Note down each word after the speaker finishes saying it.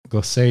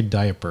Glacé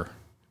diaper.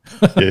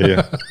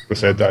 Yeah.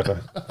 Glacé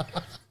diaper.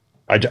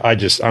 I'm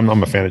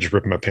a fan of just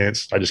ripping my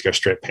pants. I just go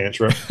straight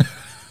pants rip.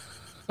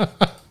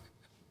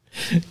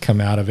 Come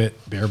out of it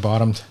bare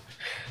bottomed.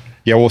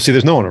 Yeah, well, see,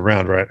 there's no one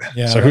around, right?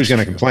 Yeah, so who's going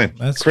to true. complain?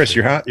 That's Chris,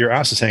 true. your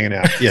ass is hanging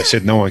out. Yeah,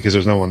 said no one because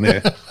there's no one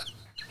there.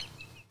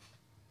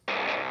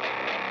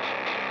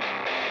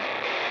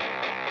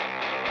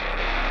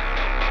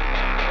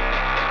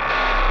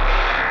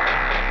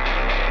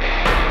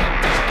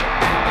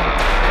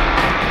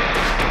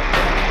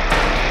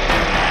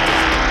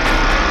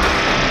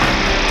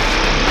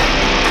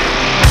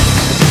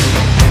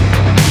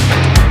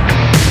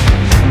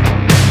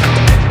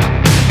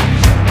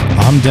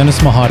 I'm Dennis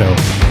Mahato,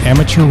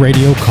 amateur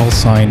radio call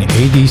sign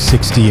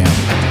AD60M,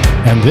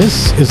 and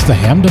this is the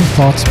Hamden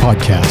Thoughts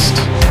Podcast.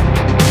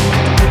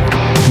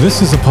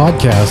 This is a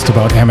podcast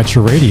about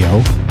amateur radio,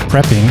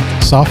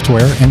 prepping,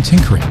 software, and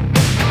tinkering.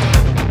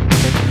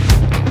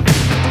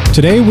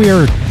 Today we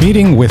are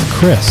meeting with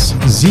Chris,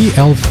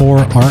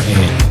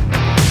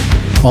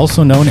 ZL4RA,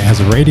 also known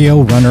as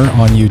Radio Runner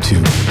on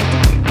YouTube.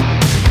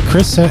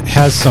 Chris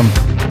has some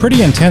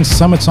pretty intense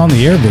Summits on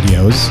the Air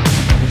videos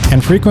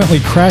and frequently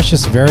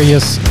crashes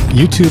various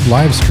YouTube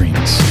live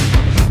streams.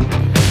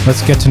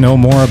 Let's get to know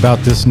more about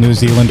this New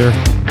Zealander.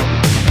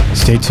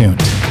 Stay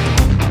tuned.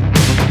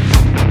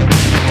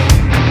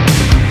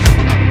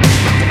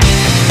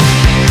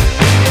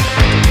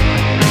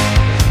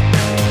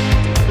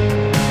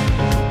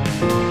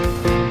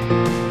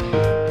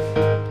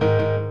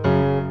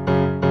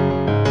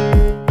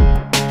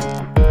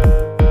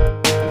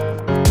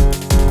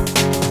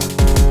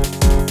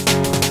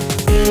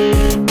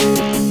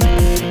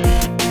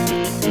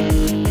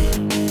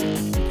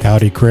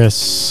 Howdy,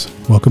 Chris.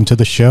 Welcome to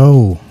the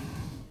show.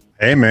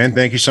 Hey, man.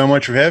 Thank you so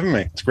much for having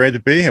me. It's great to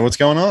be here. What's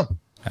going on?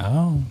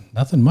 Oh,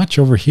 nothing much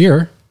over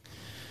here.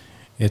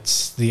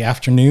 It's the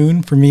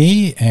afternoon for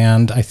me,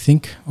 and I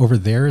think over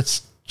there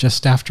it's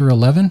just after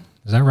 11.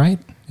 Is that right?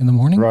 In the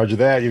morning? Roger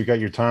that. You've got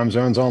your time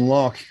zones on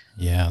lock.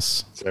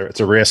 Yes.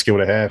 It's a rare skill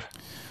to have.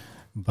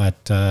 But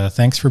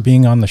thanks for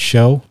being on the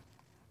show.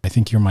 I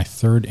think you're my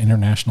third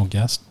international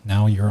guest.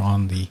 Now you're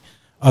on the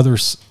other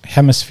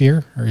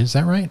hemisphere, or is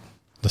that right?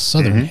 The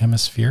southern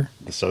hemisphere.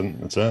 The southern,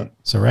 that's it.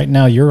 So right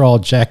now you're all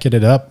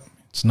jacketed up.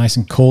 It's nice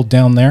and cold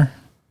down there.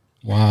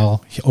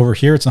 While over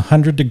here it's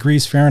 100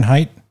 degrees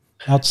Fahrenheit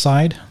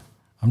outside.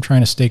 I'm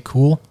trying to stay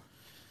cool.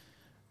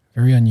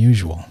 Very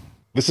unusual.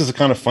 This is a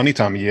kind of funny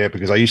time of year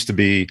because I used to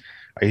be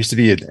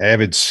an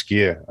avid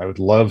skier. I would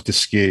love to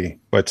ski,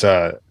 but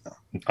I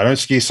don't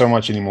ski so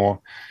much anymore.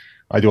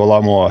 I do a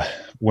lot more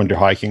winter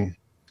hiking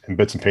and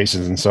bits and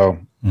pieces. And so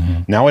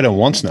now I don't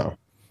want snow.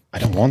 I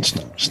don't want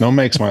snow. Snow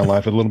makes my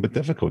life a little bit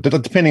difficult,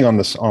 depending on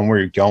where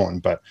you're going.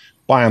 But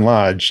by and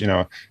large,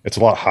 it's a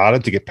lot harder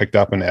to get picked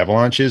up in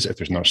avalanches if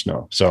there's no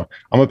snow. So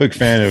I'm a big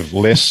fan of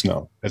less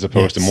snow as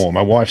opposed to more.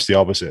 My wife's the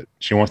opposite.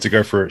 She wants to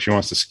go for it. She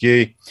wants to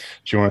ski.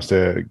 She wants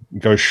to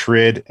go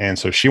shred. And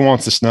so she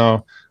wants the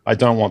snow. I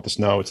don't want the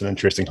snow. It's an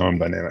interesting home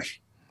dynamic.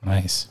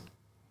 Nice.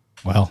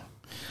 Well,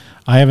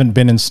 I haven't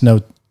been in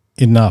snow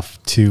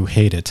enough to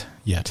hate it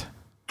yet.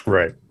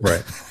 Right.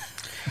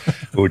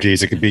 Oh,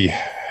 geez, it could be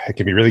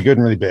really good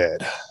and really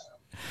bad.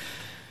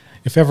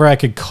 If ever I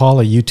could call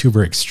a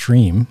YouTuber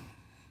extreme,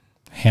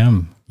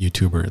 ham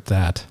YouTuber at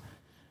that,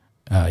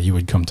 you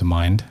would come to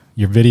mind.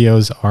 Your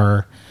videos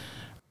are,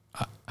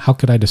 how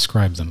could I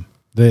describe them?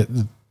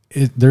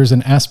 There's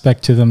an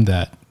aspect to them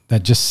that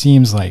just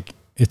seems like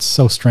it's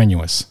so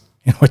strenuous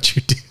in what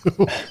you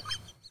do.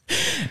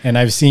 And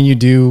I've seen you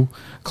do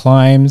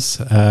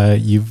climbs.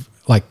 You've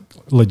like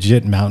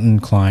legit mountain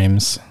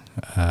climbs.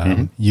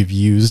 You've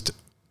used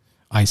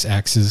ice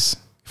axes,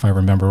 if I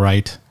remember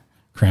right,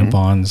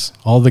 crampons,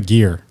 all the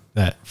gear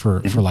that for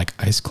like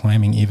ice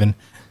climbing even.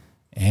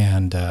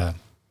 And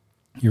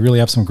you really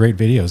have some great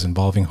videos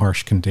involving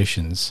harsh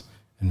conditions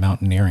and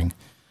mountaineering.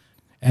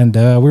 And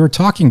we were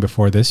talking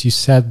before this, you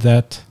said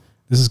that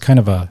this is kind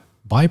of a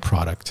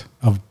byproduct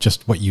of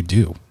just what you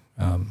do.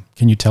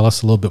 Can you tell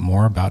us a little bit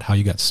more about how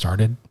you got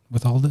started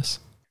with all this?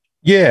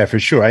 Yeah, for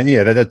sure. And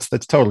yeah, that's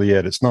totally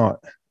it. It's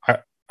not,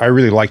 I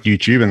really like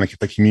YouTube, and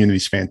the community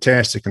is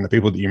fantastic, and the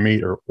people that you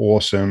meet are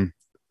awesome,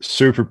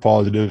 super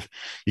positive.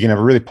 You can have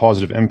a really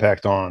positive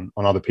impact on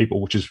other people,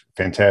 which is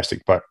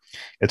fantastic. But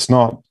it's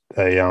not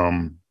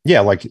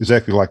like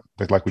exactly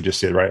like we just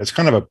said, right? It's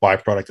kind of a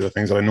byproduct of the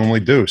things that I normally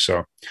do.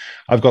 So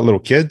I've got little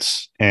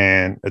kids,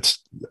 and it's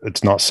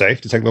not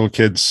safe to take little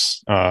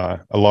kids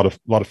a lot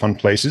of fun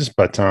places.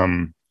 But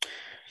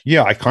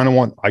yeah, I kind of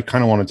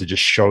wanted to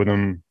just show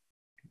them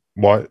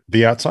what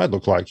the outside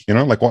looked like,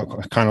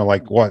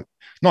 what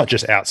not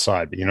just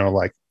outside, but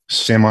like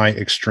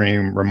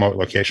semi-extreme remote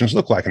locations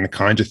look like, and the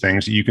kinds of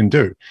things that you can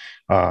do.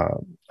 I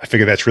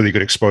figure that's really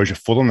good exposure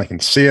for them. They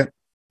can see it.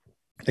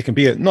 it can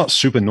be not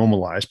super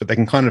normalized, but they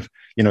can kind of,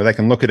 they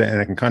can look at it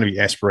and it can kind of be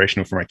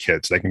aspirational for my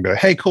kids. They can be like,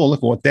 hey, cool, look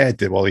at what dad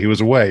did while he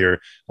was away or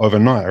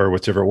overnight or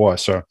whatever it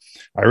was. So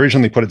I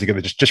originally put it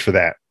together just for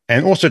that.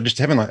 And also just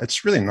having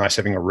it's really nice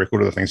having a record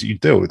of the things that you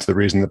do. It's the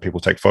reason that people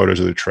take photos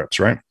of their trips,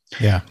 right?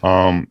 Yeah.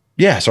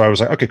 Yeah. So I was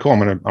like, okay, cool.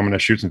 I'm going to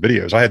shoot some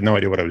videos. I had no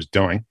idea what I was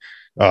doing.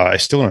 I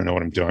still don't know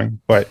what I'm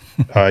doing, but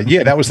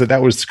yeah, that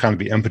was kind of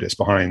the impetus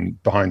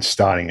behind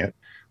starting it.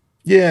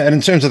 Yeah. And in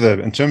terms of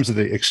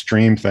the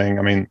extreme thing,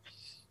 I mean,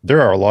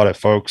 there are a lot of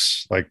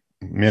folks like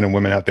men and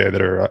women out there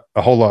that are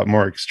a whole lot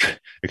more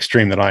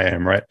extreme than I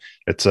am, right?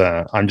 It's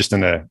I'm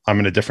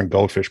in a different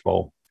goldfish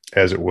bowl,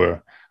 as it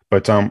were.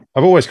 But I've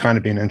always kind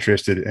of been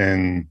interested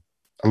in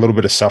a little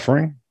bit of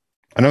suffering.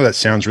 I know that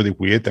sounds really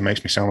weird. That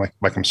makes me sound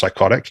like I'm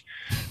psychotic.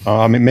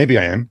 I mean, maybe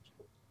I am,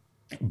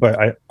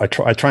 but I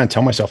try and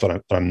tell myself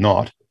that I'm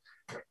not.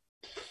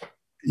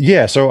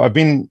 Yeah. So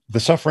the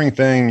suffering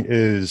thing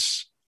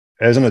is,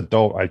 as an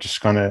adult, I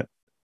just kind of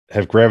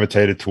have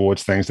gravitated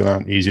towards things that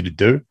aren't easy to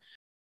do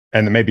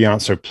and that maybe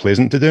aren't so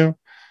pleasant to do.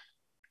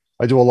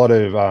 I do a lot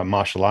of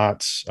martial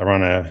arts. I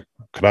run a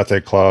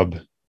karate club.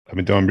 I've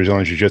been doing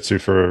Brazilian jiu-jitsu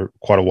for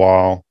quite a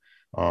while.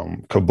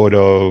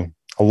 Kobudo,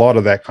 a lot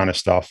of that kind of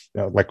stuff,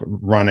 like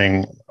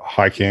running,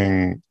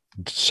 hiking,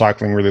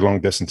 cycling really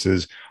long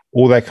distances,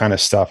 all that kind of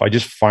stuff. I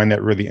just find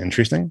that really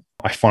interesting.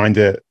 I find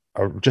it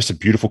just a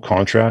beautiful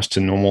contrast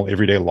to normal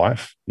everyday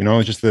life.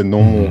 Just the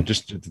normal,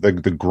 just the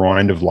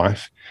grind of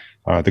life.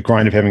 The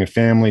grind of having a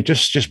family,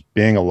 just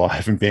being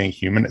alive and being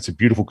human. It's a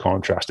beautiful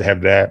contrast to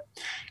have that.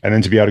 And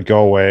then to be able to go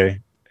away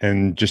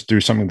and just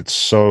do something that's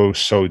so,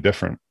 so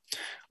different.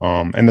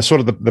 And the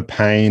sort of the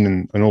pain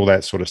and all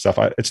that sort of stuff.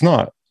 It's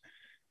not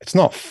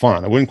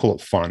fun. I wouldn't call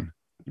it fun,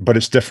 but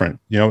it's different.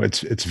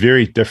 It's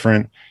very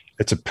different.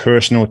 It's a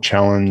personal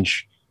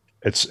challenge.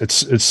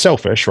 It's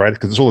selfish, right?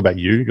 Because it's all about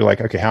you. You're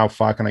like, okay, how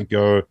far can I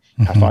go?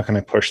 How far can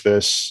I push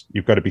this?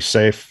 You've got to be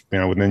safe,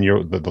 within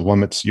the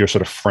limits, your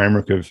sort of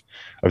framework of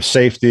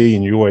safety,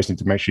 and you always need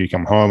to make sure you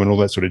come home and all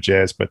that sort of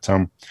jazz. But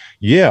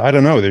yeah, I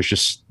don't know. There's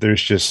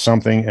just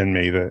something in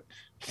me that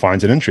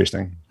finds it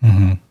interesting.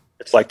 Mm-hmm.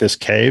 It's like this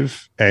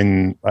cave,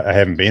 and I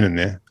haven't been in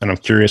there, and I'm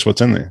curious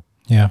what's in there.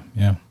 Yeah,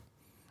 yeah.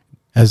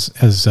 As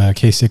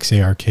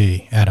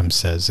K6ARK Adam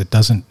says, it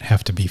doesn't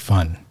have to be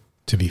fun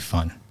to be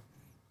fun.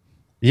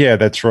 Yeah,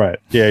 that's right.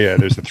 Yeah.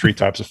 There's the 3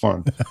 types of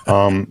fun.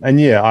 And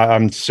yeah,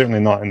 I'm certainly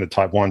not in the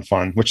type 1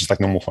 fun, which is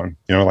like normal fun,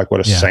 like what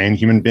a sane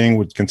human being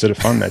would consider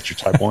fun. That's your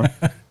type 1.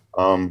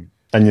 And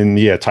then,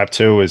 yeah, type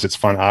 2 is it's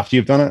fun after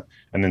you've done it.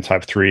 And then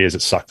type 3 is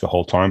it sucked the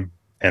whole time.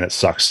 And it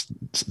sucks.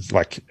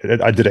 I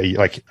did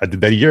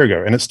that a year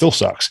ago and it still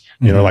sucks.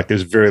 Like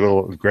there's very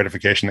little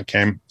gratification that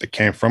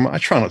came from it. I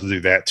try not to do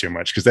that too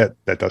much because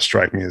that does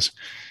strike me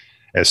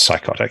as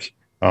psychotic.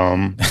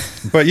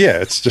 But yeah,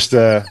 it's just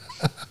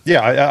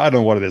yeah, I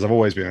don't know what it is. I've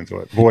always been into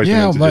it. But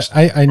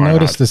I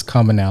noticed this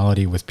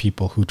commonality with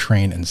people who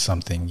train in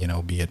something,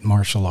 be it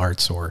martial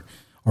arts or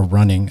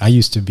running. I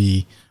used to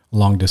be a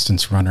long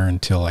distance runner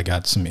until I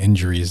got some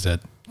injuries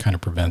that kind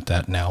of prevent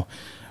that now.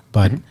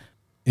 But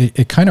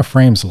it kind of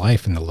frames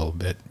life in a little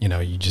bit.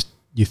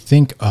 You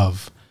think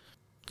of,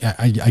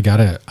 I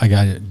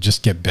gotta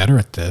just get better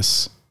at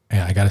this,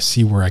 and I gotta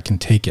see where I can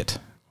take it,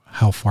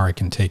 how far I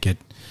can take it,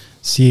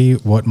 see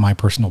what my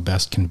personal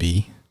best can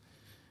be,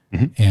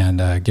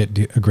 and get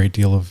a great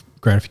deal of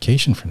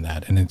gratification from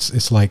that. And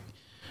it's like,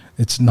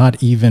 it's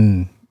not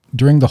even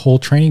during the whole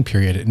training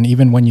period. And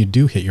even when you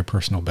do hit your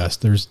personal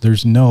best,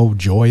 there's no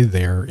joy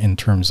there in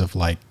terms of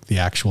like the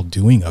actual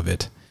doing of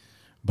it,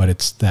 but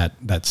it's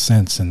that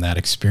sense and that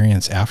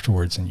experience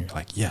afterwards. And you're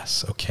like,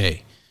 yes,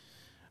 okay,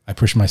 I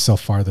pushed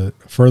myself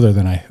further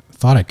than I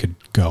thought I could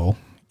go.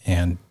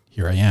 And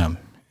here I am.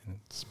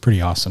 It's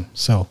pretty awesome.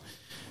 So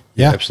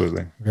yeah,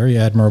 absolutely. Very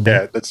admirable.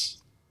 Yeah,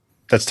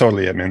 that's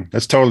totally it, man.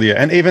 That's totally it.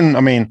 And even,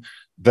 I mean,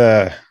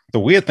 the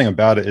weird thing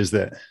about it is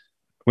that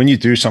when you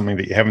do something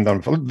that you haven't done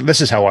before, this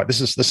is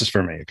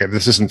for me. Okay.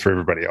 This isn't for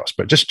everybody else,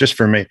 but just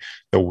for me,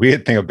 the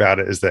weird thing about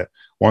it is that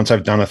once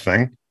I've done a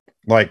thing,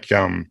 like,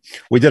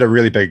 we did a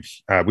really big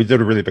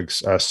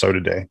soda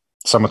day,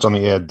 Summits on the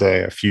Air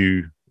day a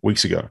few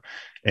weeks ago.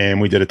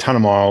 And we did a ton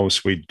of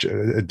miles. We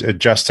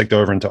just ticked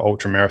over into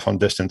ultra marathon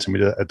distance, and we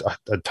did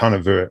a ton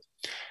of vert.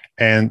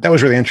 And that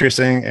was really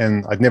interesting.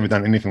 And I'd never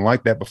done anything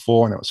like that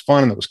before. And it was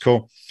fun and it was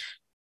cool.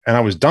 And I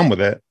was done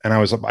with it. And I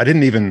was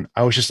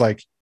just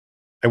like,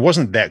 it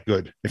wasn't that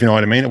good, if you know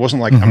what I mean. It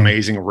wasn't like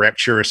amazing,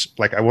 rapturous.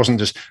 Like I wasn't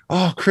just,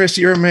 oh, Chris,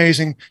 you're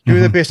amazing. You're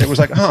the best. It was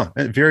like,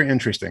 very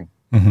interesting.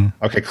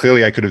 Okay,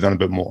 clearly I could have done a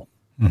bit more.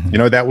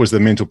 That was the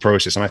mental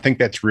process. And I think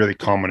that's really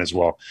common as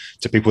well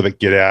to people that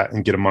get out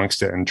and get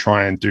amongst it and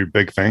try and do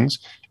big things,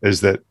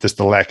 is that just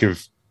the lack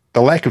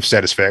of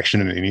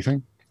satisfaction in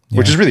anything. Yeah.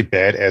 Which is really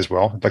bad as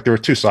well. Like there are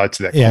 2 sides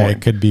to that coin. Yeah, it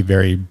could be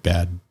very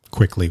bad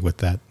quickly with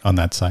that on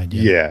that side.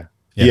 Yeah.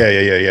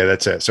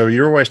 That's it. So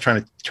you're always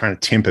trying to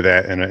temper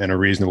that in a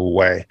reasonable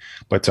way.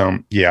 But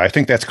I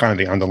think that's kind of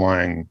the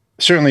underlying.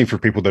 Certainly for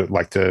people that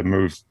like to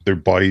move their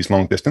bodies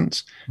long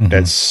distance,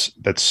 that's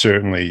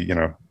certainly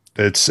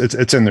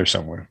it's in there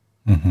somewhere.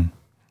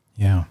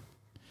 Yeah.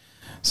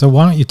 So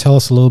why don't you tell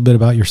us a little bit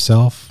about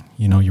yourself,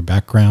 your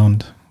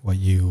background, what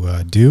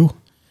you do,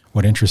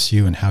 what interests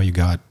you, and how you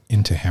got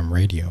into ham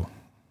radio?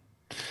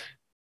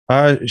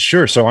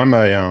 Sure. So I'm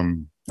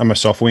a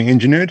software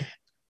engineer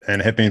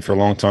and have been for a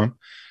long time.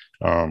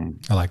 I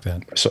like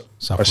that. So I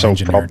Software solve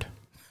engineered.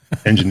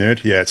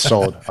 engineered. Yeah, it's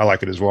solid. I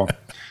like it as well.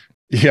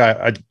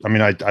 Yeah, I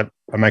mean, I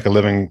make a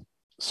living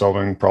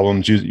solving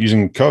problems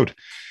using code,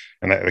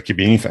 and that could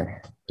be anything.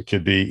 It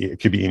could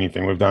be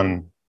anything. We've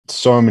done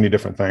so many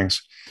different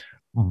things,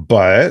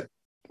 but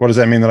what does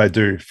that mean that I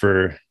do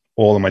for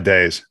all of my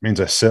days? It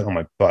means I sit on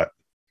my butt.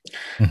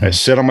 I Mm-hmm.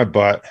 sit on my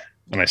butt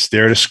and I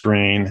stare at a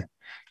screen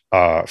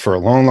for a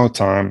long, long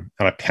time,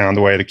 and I pound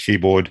away at a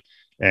keyboard.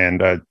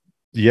 And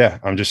yeah,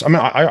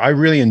 I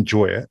really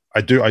enjoy it.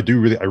 I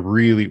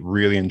really,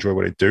 really enjoy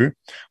what I do.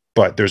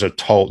 But there's a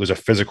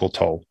physical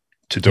toll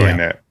to doing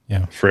Yeah. that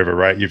Yeah. forever,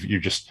 right?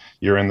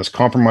 You're in this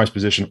compromised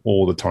position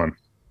all the time.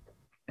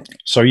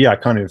 So yeah,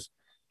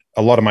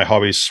 a lot of my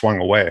hobbies swung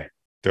away.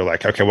 They're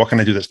like, okay, what can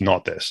I do that's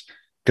not this?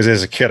 Because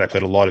as a kid, I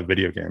played a lot of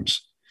video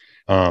games.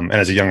 And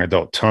as a young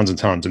adult, tons and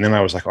tons. And then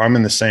I was like, I'm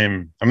in the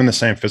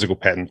same physical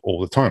pattern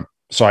all the time.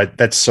 So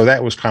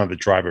that was kind of the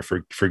driver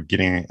for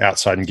getting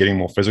outside and getting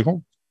more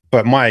physical.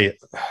 But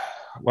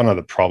one of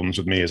the problems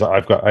with me is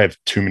I have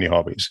too many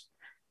hobbies.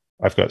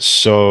 I've got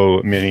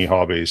so many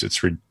hobbies.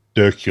 It's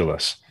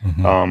ridiculous.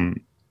 Mm-hmm.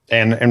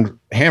 And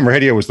ham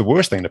radio was the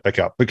worst thing to pick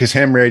up because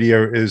ham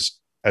radio is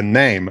a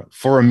name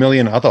for a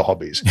million other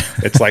hobbies.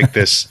 It's like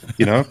this,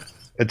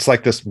 it's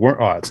like this.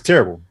 Oh, it's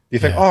terrible. You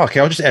think, Yeah. oh, okay,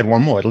 I'll just add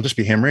one more. It'll just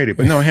be ham radio.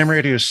 But no, ham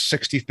radio is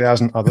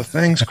 60,000 other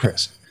things,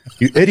 Chris.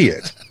 You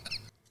idiot.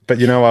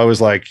 But, I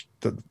was like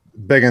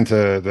big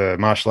into the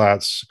martial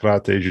arts,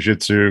 karate,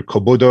 jiu-jitsu,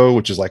 kobudo,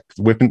 which is like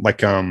weapon, like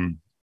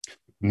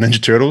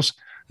Ninja Turtles,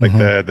 like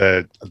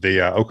Mm-hmm. the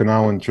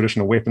Okinawan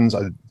traditional weapons.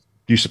 I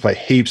used to play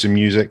heaps of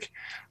music,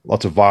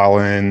 lots of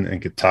violin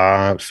and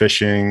guitar,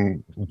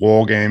 fishing,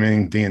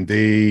 wargaming,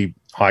 D&D,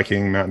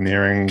 hiking,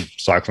 mountaineering,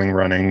 cycling,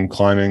 running,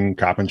 climbing,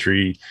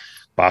 carpentry,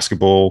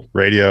 basketball,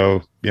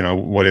 radio,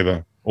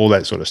 whatever, all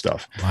that sort of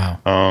stuff.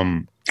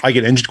 Wow. I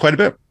get injured quite a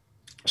bit,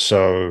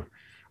 so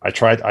I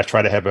try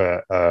to have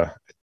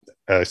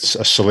a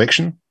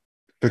selection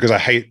because I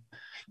hate,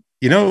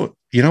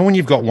 when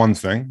you've got one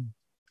thing,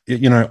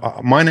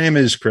 my name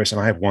is Chris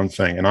and I have one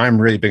thing and I'm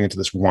really big into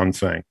this one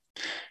thing,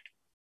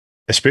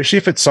 especially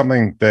if it's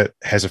something that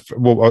has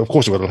well, of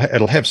course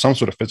it'll have some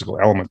sort of physical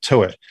element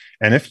to it.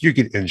 And if you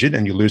get injured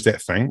and you lose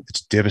that thing,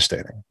 it's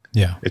devastating.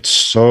 Yeah. It's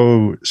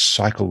so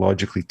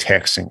psychologically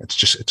taxing.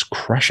 It's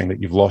crushing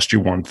that you've lost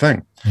your one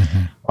thing.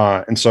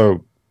 Mm-hmm. And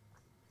so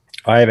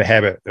I have a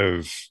habit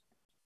of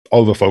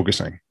over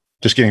focusing,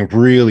 just getting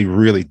really,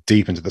 really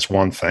deep into this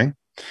one thing.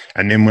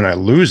 And then when I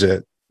lose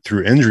it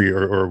through injury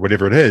or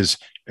whatever it is,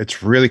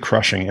 it's really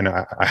crushing. And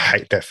I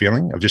hate that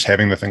feeling of just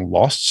having the thing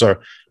lost. So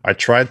I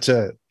tried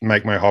to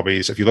make my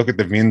hobbies, if you look at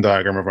the Venn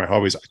diagram of my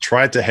hobbies, I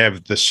tried to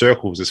have the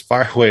circles as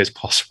far away as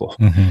possible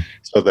Mm-hmm.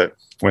 so that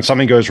when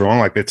something goes wrong,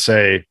 like let's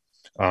say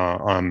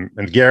I'm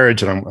in the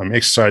garage and I'm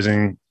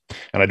exercising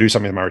and I do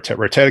something with my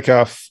rotator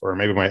cuff or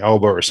maybe my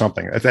elbow or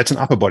something, that's an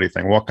upper body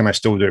thing. What can I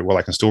still do? Well,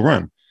 I can still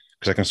run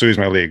because I can still use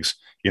my legs,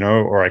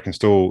 or I can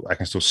still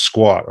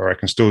squat, or I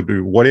can still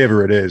do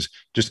whatever it is.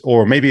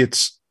 Or maybe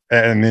it's,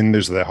 and then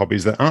there's the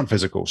hobbies that aren't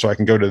physical, so I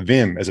can go to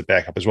them as a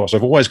backup as well. So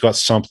I've always got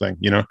something.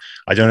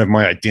 I don't have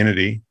my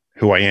identity,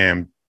 who I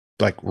am,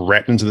 like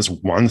wrapped into this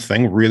one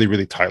thing really,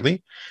 really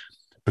tightly,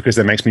 because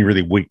that makes me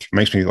really weak. It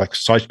makes me like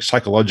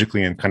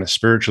psychologically and kind of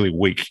spiritually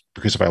weak.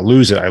 Because if I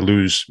lose it, I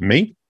lose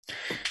me.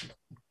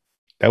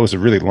 That was a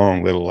really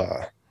long little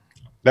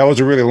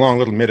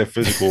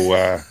metaphysical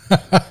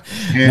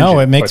No,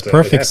 it makes but,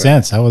 perfect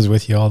sense. I was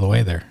with you all the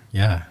way there.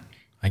 Yeah,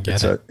 I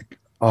get it.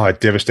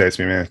 It devastates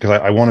me, man, because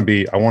I want to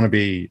be,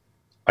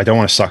 I don't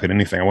want to suck at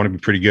anything. I want to be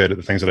pretty good at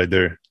the things that I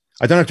do.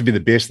 I don't have to be the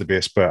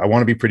best, but I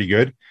want to be pretty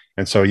good.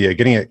 And so, yeah,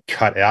 getting it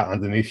cut out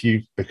underneath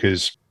you,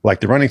 because like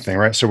the running thing,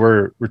 right? So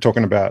we're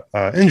talking about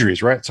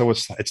injuries, right? So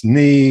it's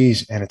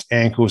knees and it's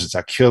ankles, it's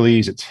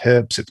Achilles, it's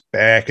hips, it's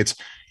back, it's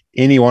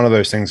any one of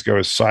those things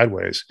goes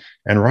sideways,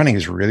 and running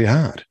is really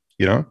hard.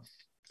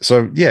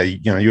 So yeah,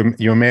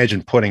 you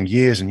imagine putting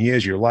years and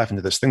years of your life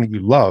into this thing that you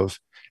love,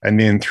 and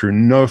then through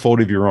no fault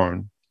of your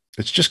own,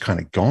 it's just kind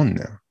of gone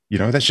now.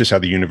 That's just how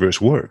the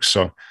universe works.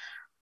 So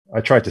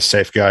I tried to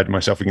safeguard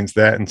myself against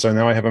that, and so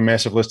now I have a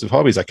massive list of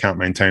hobbies I can't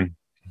maintain.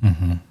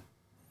 Mm-hmm.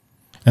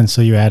 And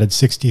so you added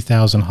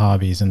 60,000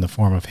 hobbies in the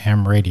form of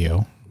ham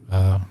radio.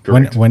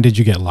 When did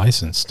you get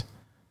licensed?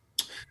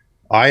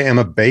 I am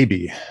a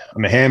baby.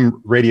 I'm a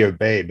ham radio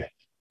babe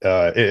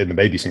in the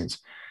baby sense.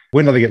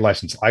 When did I get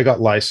licensed? I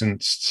got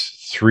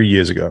licensed 3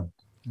 years ago.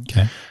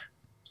 Okay.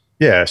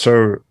 Yeah.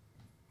 So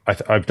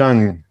I've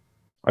done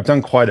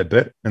quite a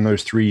bit in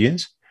those 3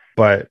 years,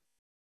 but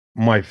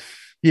I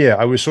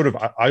was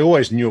I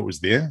always knew it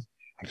was there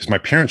because my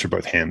parents were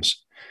both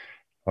hams.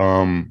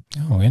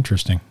 Oh,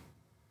 interesting.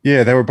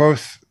 Yeah, they were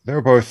both,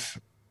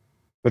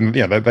 and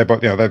yeah, they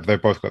both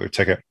got their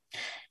ticket.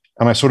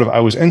 And I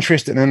was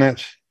interested in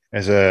it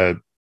as a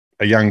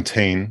a young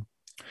teen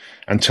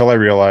until I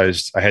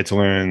realized I had to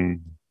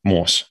learn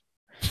Morse.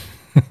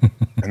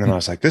 And then I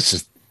was like, this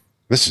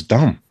is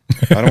dumb.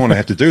 I don't want to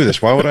have to do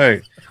this. Why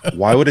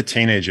would a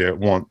teenager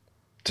want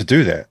to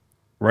do that?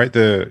 Right.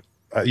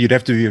 You'd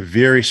have to be a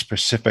very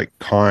specific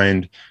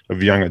kind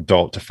of young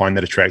adult to find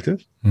that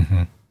attractive.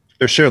 Mm-hmm.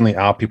 There certainly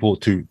are people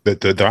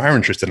that are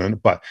interested in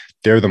it, but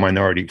they're the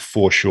minority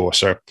for sure.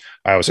 So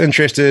I was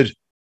interested,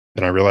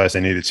 and I realized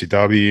I needed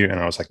CW, and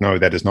I was like, no,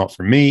 that is not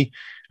for me.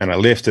 And I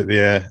left it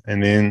there.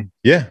 And then,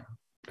 yeah,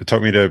 it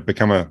took me to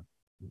become a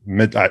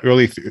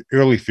early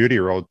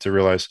 30-year-old to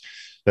realize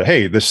that,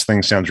 hey, this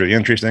thing sounds really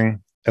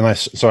interesting. And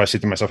so I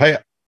said to myself, hey,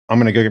 I'm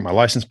going to go get my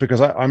license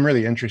because I'm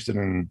really interested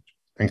in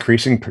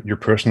increasing your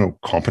personal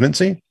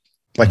competency,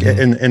 like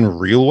mm-hmm. in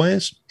real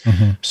ways.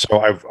 Mm-hmm.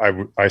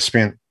 So I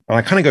spent, and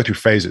I kind of go through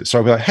phases. So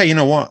I'll be like, hey, you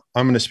know what?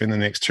 I'm going to spend the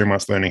next 2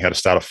 months learning how to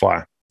start a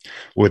fire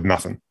with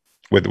nothing,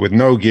 with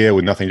no gear,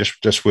 with nothing,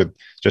 just with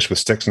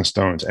sticks and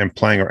stones, and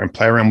play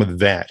around with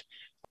that.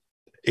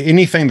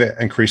 Anything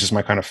that increases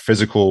my kind of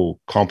physical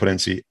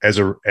competency as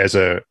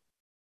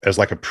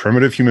like a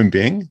primitive human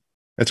being.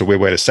 That's a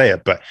weird way to say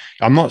it, but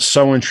I'm not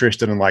so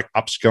interested in like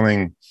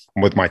upskilling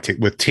with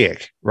with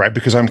tech, right?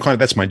 Because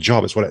that's my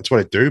job. It's what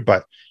I do.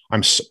 But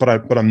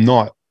I'm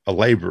not a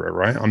laborer,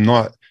 right?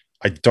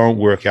 I don't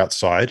work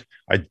outside.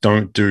 I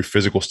don't do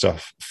physical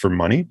stuff for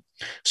money.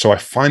 So I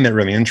find that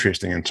really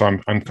interesting. And so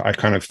I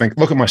kind of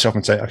look at myself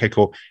and say, okay,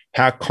 cool.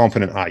 How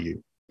competent are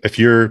you? If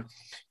you're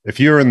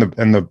in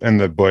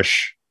the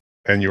bush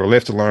and you were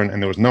left alone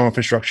and there was no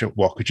infrastructure,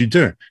 what could you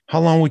do? How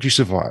long would you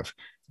survive?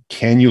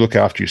 Can you look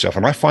after yourself?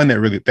 And I find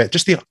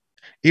that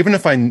even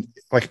if I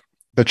like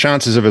the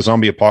chances of a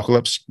zombie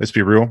apocalypse, let's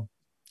be real.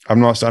 I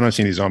don't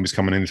see any zombies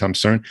coming anytime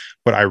soon,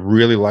 but I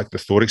really like the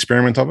thought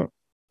experiment of it.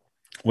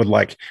 With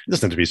like, it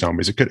doesn't have to be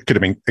zombies. It could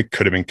have been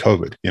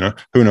COVID,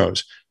 who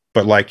knows?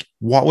 But like,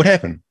 what would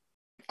happen?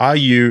 Are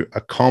you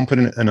a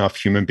competent enough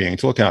human being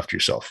to look after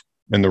yourself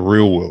in the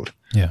real world?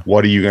 Yeah.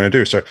 What are you going to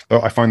do? So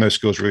I find those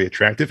skills really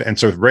attractive. And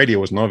so radio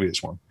was an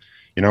obvious one.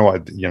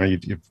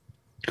 You've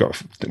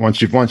got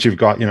once you've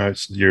got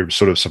your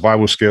sort of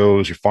survival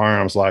skills, your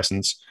firearms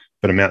license,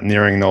 bit of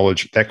mountaineering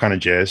knowledge, that kind of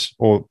jazz,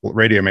 or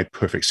radio made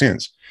perfect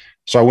sense.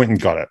 So I went and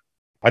got it.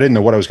 I didn't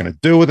know what I was going to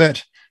do with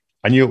it.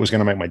 I knew it was going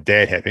to make my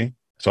dad happy.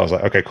 So I was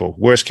like, okay, cool.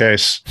 Worst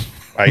case,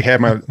 I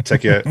have my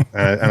ticket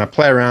and I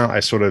play around. I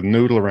sort of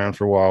noodle around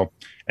for a while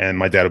and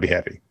my dad will be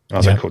happy. I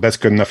was like, cool, that's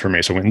good enough for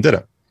me. So I went and did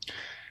it.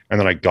 And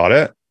then I got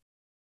it.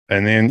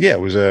 And then, yeah, it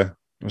was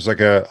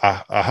like a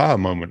aha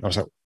moment. I was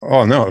like,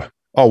 oh no.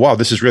 Oh, wow,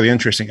 this is really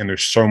interesting. And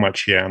there's so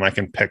much here. And I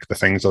can pick the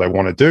things that I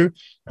want to do.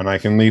 And I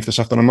can leave the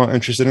stuff that I'm not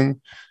interested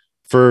in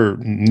for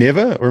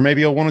never, or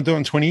maybe I'll want to do it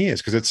in 20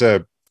 years. Cause it's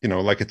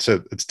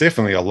it's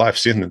definitely a life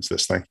sentence,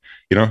 this thing,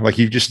 like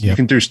you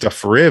can do stuff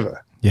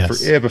forever.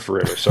 Yes.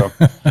 Forever. So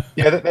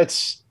yeah,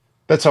 that's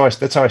how I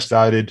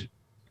started.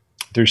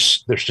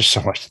 There's just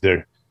so much to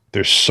do.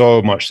 There's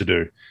so much to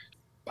do.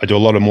 I do a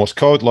lot of Morse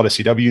code, a lot of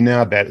CW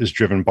now. That is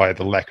driven by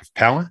the lack of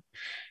power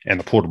and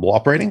the portable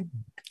operating.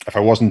 If I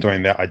wasn't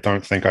doing that, I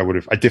don't think I would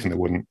have. I definitely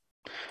wouldn't.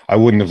 I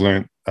wouldn't have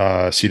learned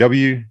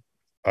CW.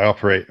 I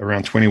operate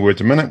around 20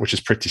 words a minute, which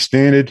is pretty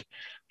standard.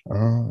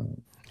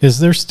 Is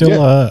there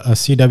still a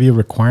CW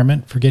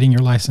requirement for getting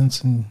your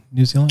license in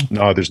New Zealand?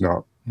 No, there's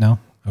not. No?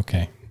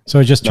 Okay. So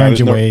it just turned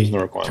you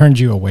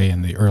away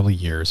in the early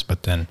years,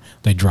 but then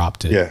they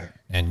dropped it. Yeah.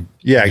 And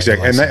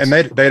exactly. And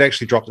they'd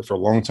actually dropped it for a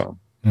long time.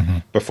 Mm-hmm.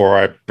 Before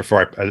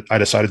I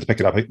decided to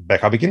pick it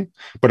back up again.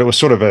 But it was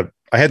sort of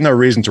I had no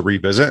reason to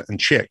revisit and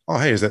check. Oh,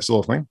 hey, is that still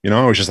a thing?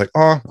 I was just like,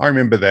 oh, I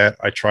remember that.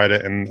 I tried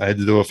it and I had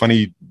to do a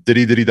funny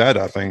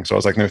diddy-dada thing. So I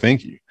was like, no,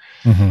 thank you.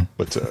 Mm-hmm.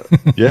 But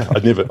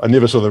I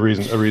never saw a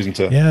reason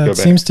to go back. It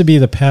seems to be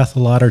the path a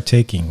lot are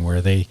taking,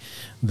 where the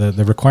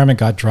requirement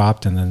got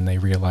dropped and then they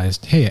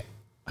realized, hey,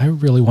 I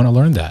really want to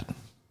learn that.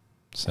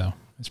 So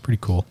it's pretty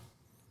cool.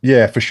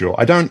 Yeah, for sure.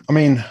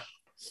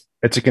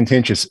 It's a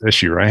contentious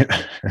issue, right?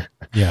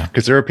 Yeah.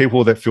 Because there are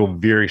people that feel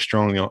very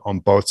strongly on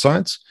both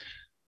sides.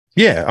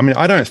 Yeah.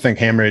 I don't think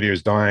ham radio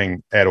is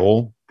dying at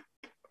all.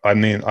 I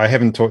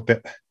haven't talked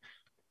that.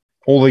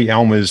 All the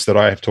Almas that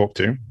I have talked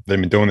to, they've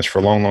been doing this for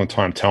a long, long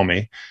time, tell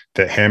me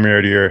that ham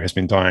radio has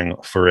been dying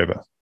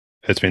forever.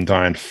 It's been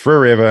dying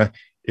forever,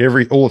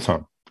 all the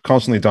time,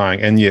 constantly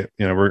dying. And yet,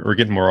 we're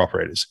getting more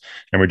operators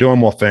and we're doing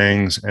more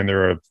things, and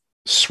there are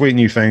sweet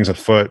new things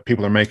afoot.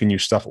 People are making new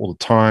stuff all the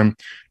time.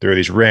 There are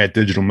these rad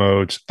digital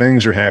modes.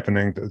 Things are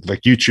happening.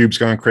 Like YouTube's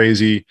going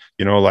crazy.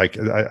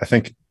 I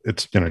think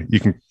it's, you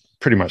can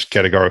pretty much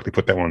categorically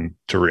put that one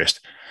to rest.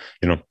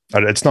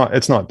 It's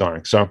not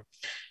dying. So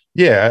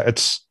yeah,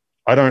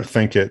 I don't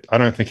think it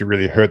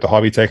really hurt the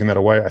hobby taking that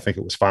away. I think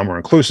it was far more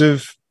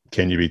inclusive.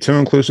 Can you be too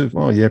inclusive?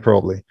 Well, yeah,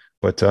 probably.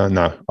 But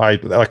no,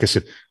 like I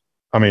said,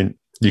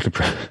 you could,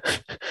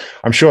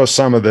 I'm sure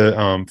some of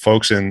the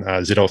folks in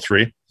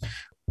ZL3,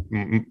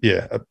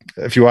 yeah,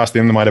 if you ask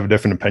them, they might have a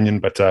different opinion,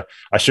 but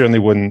I certainly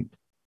wouldn't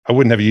I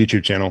wouldn't have a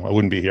YouTube channel. I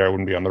wouldn't be here. I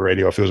wouldn't be on the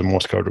radio if there was a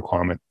Morse code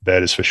requirement.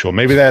 That is for sure.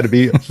 Maybe that would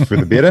be for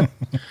the better.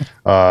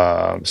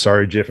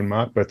 Sorry, Jeff and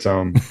Mark, but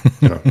you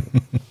know,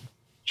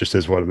 just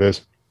is what it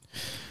is.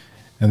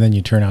 And then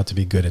you turn out to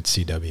be good at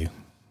CW.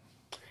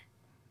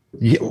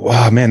 Yeah,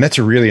 wow, man, that's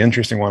a really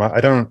interesting one. I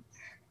don't,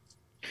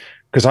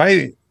 because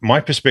my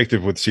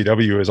perspective with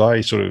CW is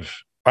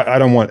I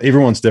don't want,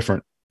 everyone's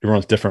different.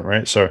 Everyone's different,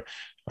 right? So,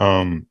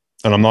 and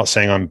I'm not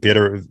saying I'm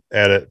better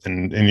at it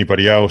than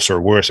anybody else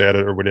or worse at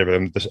it or whatever.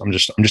 I'm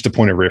just a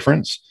point of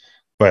reference,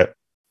 but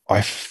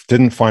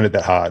didn't find it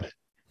that hard.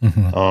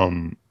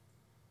 Mm-hmm.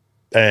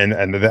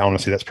 And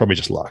honestly, that's probably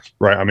just luck,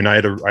 right? I mean, I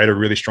had a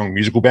really strong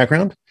musical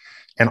background,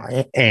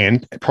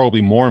 and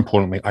probably more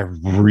importantly, I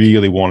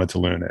really wanted to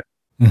learn it.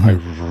 Mm-hmm. I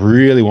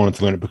really wanted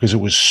to learn it because it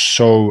was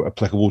so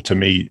applicable to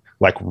me,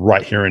 like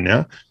right here and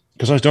now.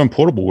 Because I was doing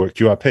portable work,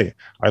 QRP.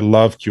 I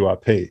love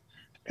QRP,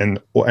 and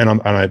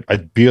I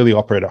barely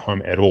operate at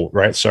home at all,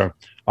 right? So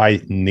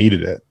I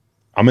needed it.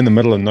 I'm in the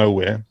middle of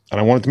nowhere, and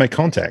I wanted to make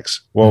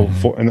contacts. Well,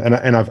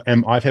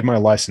 I've had my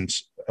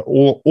license.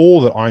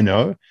 All that I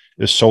know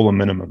is solar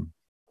minimum.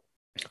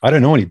 I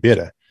don't know any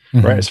better,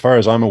 right? As far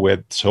as I'm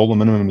aware, solar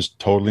minimum is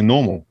totally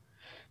normal.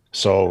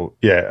 So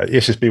yeah,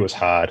 SSB was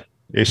hard.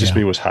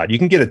 SSB was hard. You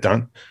can get it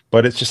done,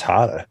 but it's just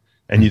harder.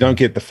 And you don't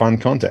get the fun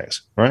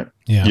contacts, right?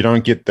 Yeah. You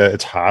don't get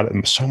it's hard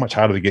and so much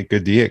harder to get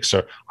good DX.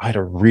 So I had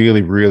a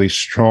really, really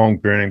strong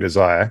burning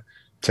desire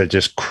to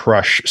just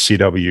crush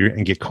CW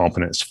and get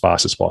competent as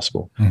fast as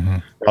possible,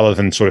 rather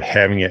than sort of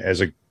having it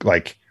as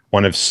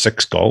one of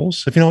 6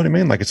 goals, if you know what I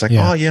mean. Like it's like,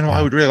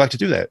 I would really like to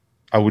do that.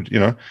 I would,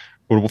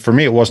 well, for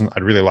me, it wasn't,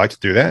 I'd really like to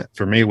do that.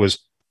 For me, it was,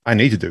 I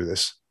need to do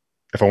this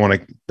if I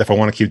want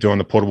to keep doing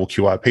the portable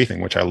QRP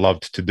thing, which I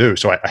loved to do.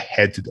 So I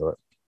had to do it.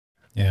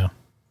 Yeah.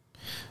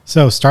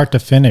 So start to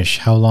finish,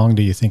 how long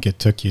do you think it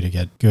took you to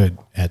get good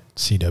at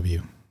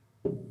CW?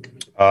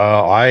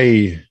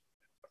 I'd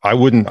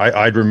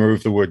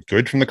remove the word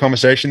good from the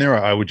conversation there.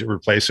 I would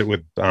replace it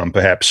with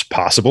perhaps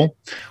passable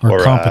or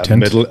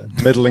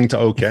competent, middling to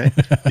okay.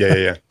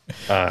 Yeah.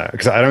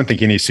 Because I don't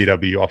think any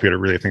CW operator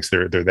really thinks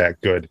they're that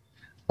good,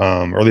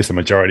 or at least the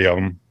majority of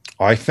them.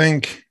 I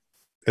think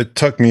it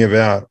took me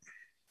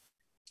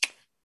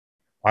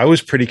I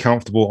was pretty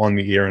comfortable on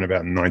the air in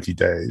about 90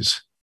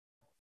 days.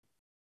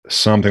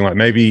 Something like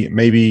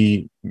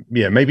maybe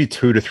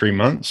 2 to 3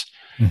 months.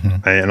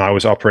 And I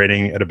was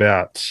operating at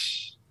about,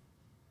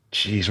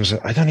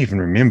 I don't even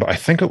remember. I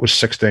think it was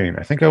 16.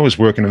 I think I was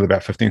working at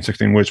about 15,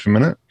 16 words per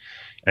minute.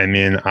 And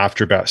then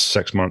after about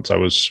 6 months, I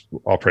was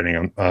operating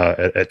on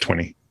at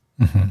 20.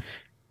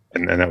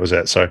 And that was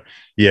it. So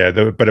yeah,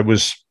 but it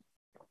was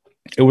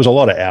a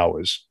lot of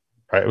hours,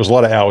 right? It was a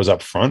lot of hours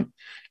up front.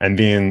 And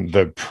then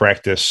the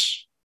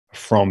practice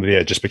from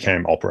there just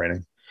became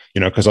operating.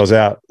 Because I was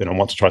out,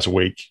 once or twice a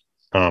week,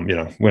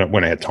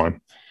 when I had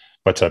time.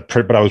 But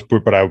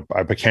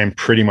I became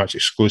pretty much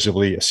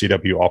exclusively a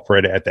CW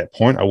operator at that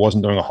point. I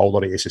wasn't doing a whole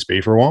lot of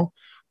SSB for a while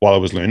I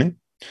was learning.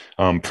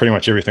 Pretty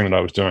much everything that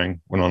I was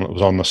doing when I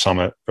was on the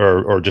summit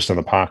or just in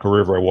the park or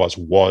wherever I was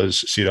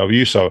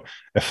CW. So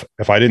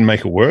if I didn't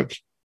make it work,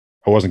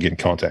 I wasn't getting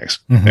contacts.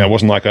 It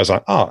wasn't like I was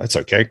like, oh, it's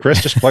okay,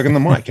 Chris, just plug in the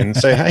mic and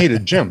say hey to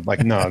Jim.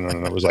 Like, no.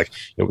 It was like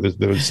there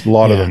was a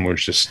lot of them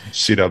was just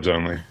CWs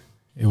only.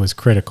 It was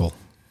critical.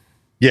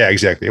 Yeah,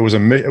 exactly. It was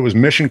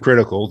mission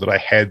critical that I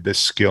had this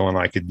skill and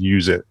I could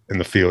use it in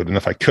the field. And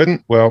if I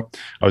couldn't, well,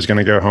 I was going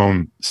to go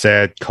home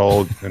sad,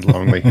 cold, and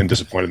lonely and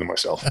disappointed in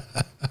myself.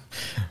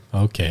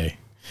 Okay.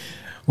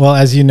 Well,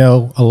 as you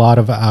know, a lot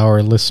of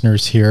our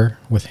listeners here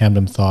with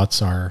Hamdom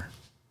Thoughts are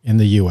in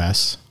the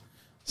U.S.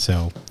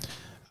 So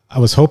I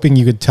was hoping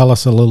you could tell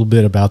us a little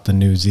bit about the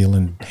New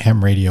Zealand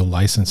ham radio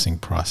licensing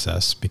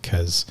process,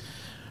 because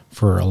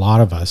for a lot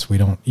of us, we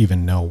don't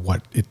even know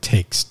what it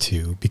takes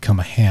to become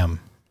a ham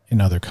in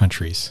other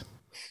countries.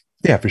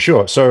 Yeah, for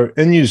sure. So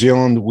in New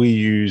Zealand, we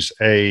use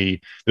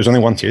there's only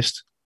one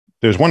test.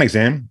 There's one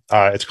exam.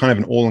 It's kind of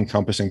an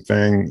all-encompassing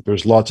thing.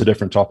 There's lots of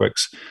different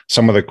topics.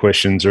 Some of the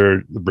questions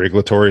are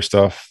regulatory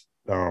stuff.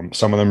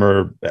 Some of them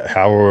are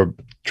how a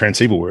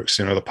transceiver works,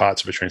 the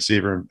parts of a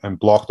transceiver and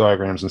block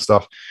diagrams and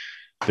stuff.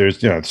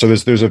 There's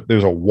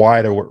a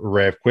wide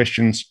array of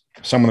questions.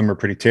 Some of them are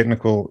pretty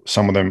technical.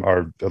 Some of them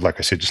are, like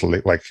I said, just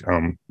like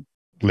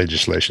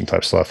legislation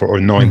type stuff, or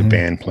knowing the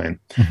band plan,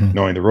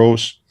 knowing the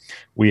rules.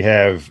 We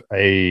have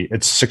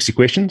it's 60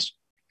 questions,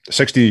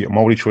 60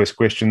 multi-choice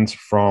questions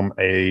from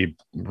a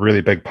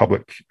really big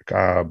public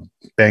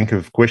bank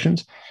of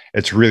questions.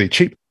 It's really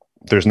cheap.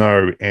 There's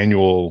no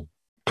annual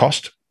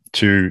cost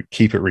to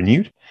keep it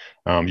renewed.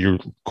 Your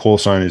call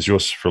sign is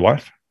yours for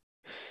life.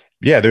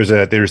 Yeah, there's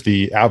our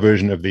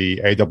version of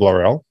the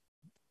ARRL.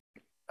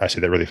 I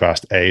said that really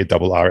fast,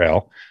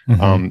 ARRL.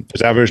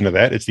 There's our version of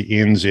that. It's the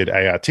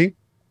NZART.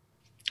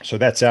 So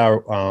that's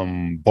our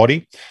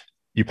body.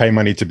 You pay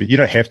money you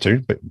don't have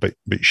to, but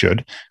you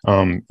should.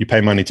 You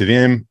pay money to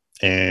them,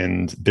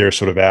 and they're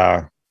sort of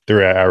our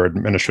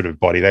administrative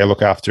body. They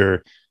look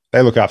after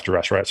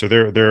us, right? So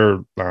they're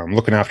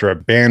looking after a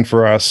band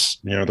for us.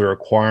 They're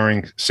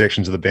acquiring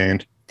sections of the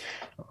band.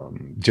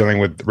 dealing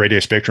with radio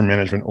spectrum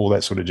management, all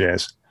that sort of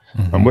jazz,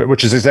 Mm-hmm.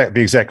 which is the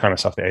exact kind of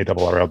stuff that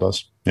ARRL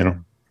does, you know.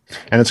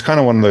 And it's kind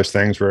of one of those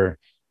things where,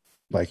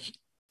 like,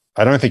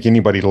 I don't think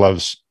anybody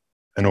loves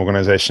an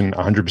organization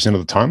 100% of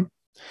the time,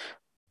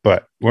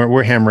 but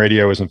where ham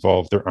radio is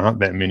involved, there aren't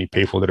that many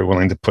people that are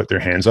willing to put their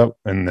hands up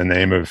in the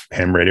name of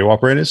ham radio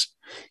operators,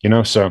 you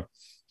know. So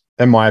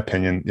in my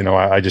opinion, you know,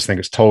 I just think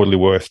it's totally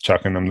worth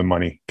chucking them the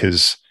money,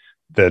 because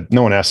that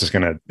no one else is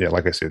going to, yeah,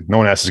 like I said, no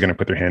one else is going to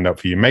put their hand up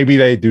for you. Maybe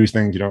they do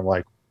things you don't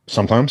like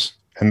sometimes.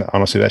 And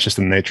honestly, that's just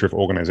the nature of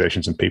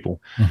organizations and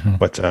people. Mm-hmm.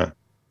 But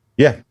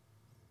yeah,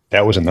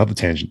 that was another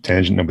tangent.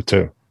 Tangent number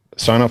 2.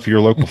 Sign up for your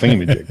local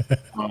thingamajig.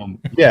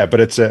 Yeah, but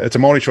it's a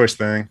multi-choice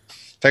thing.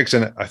 Takes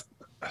in I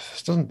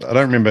don't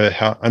remember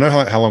how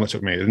long it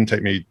took me. It didn't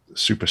take me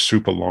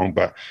super long,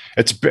 but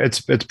it's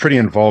pretty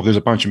involved. There's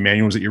a bunch of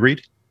manuals that you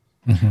read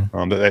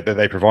that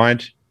they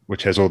provide,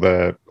 which has all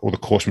the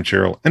course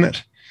material in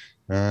it.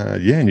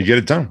 Yeah, and you get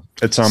it done.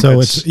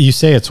 It's you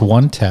say it's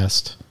one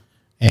test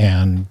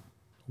and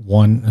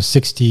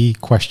 60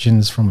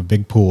 questions from a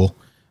big pool.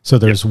 So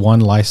there's one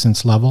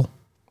license level.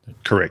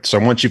 Correct. So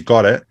once you've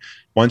got it,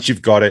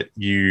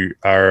 you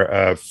are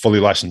a fully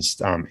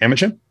licensed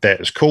amateur.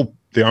 That is cool.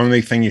 The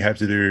only thing you have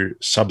to do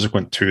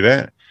subsequent to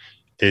that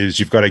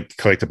is you've got to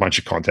collect a bunch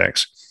of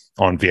contacts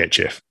on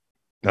VHF.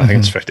 I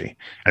think it's 50.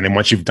 And then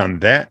once you've done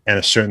that and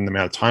a certain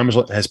amount of time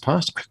has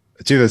passed,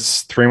 it's either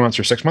 3 months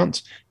or 6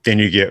 months, then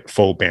you get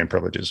full band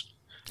privileges.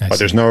 But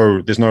there's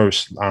no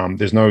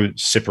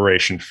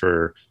separation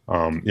for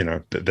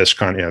this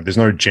kind of, you know, there's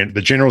no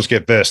the generals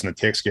get this and the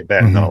techs get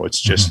that. No, it's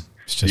just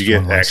you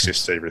get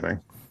access to everything.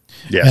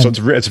 Yeah, and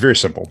so it's very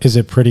simple. Is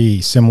it pretty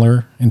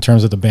similar in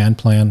terms of the band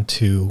plan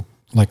to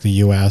like the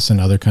US and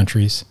other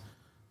countries?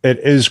 It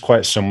is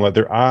quite similar.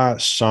 There are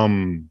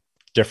some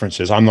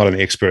differences. I'm not an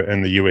expert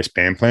in the US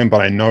band plan,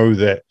 but I know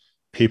that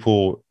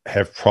people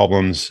have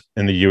problems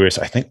in the US.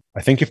 I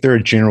think if they're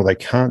a general, they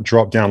can't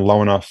drop down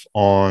low enough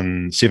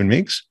on 7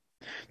 megs.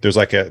 There's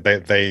like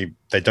they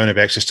don't have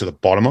access to the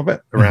bottom of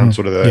it around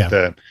sort of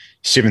the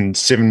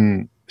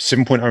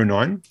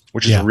 7.09,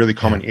 which is a really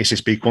common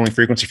SSB calling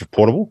frequency for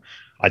portable.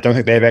 I don't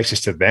think they have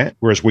access to that,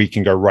 whereas we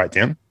can go right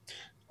down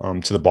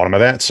to the bottom of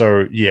that.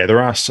 So yeah,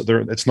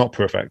 it's not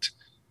perfect.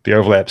 The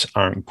overlaps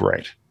aren't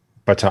great,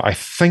 but I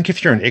think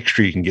if you're an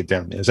extra, you can get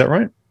down there. Is that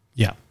right?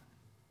 Yeah.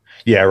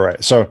 Yeah,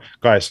 right. So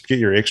guys, get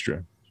your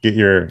extra. Get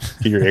your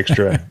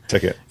extra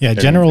ticket. Yeah,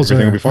 generals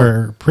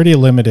are pretty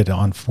limited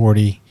on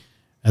 40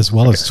 as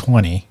well as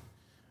 20.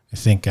 I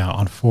think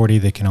on 40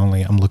 they can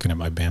only, I'm looking at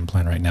my band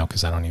plan right now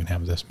because I don't even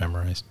have this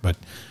memorized, but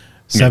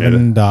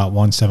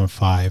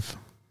 7.175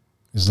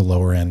 is the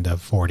lower end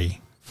of 40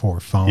 for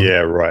phone. Yeah,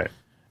 right.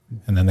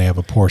 And then they have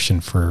a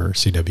portion for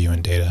CW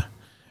and data.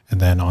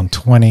 And then on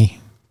 20,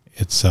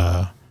 it's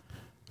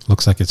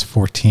looks like it's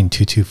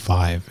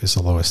 14.225 is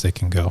the lowest they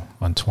can go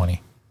on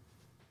 20.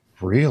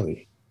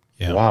 Really?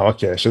 Yeah. Wow.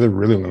 Okay. So they're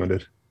really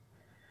limited.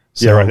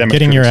 So yeah, right.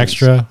 Getting your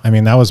extra, I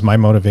mean, that was my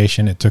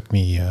motivation. It took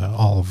me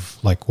all of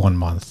like 1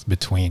 month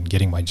between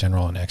getting my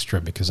general and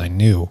extra because I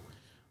knew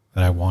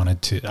that I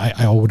wanted to.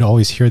 I would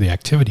always hear the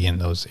activity in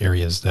those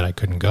areas that I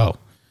couldn't go.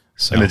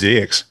 So, and the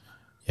DX.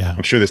 Yeah.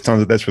 I'm sure there's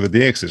tons of that's where the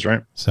DX is,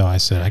 right? So I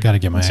said, I got to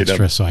get my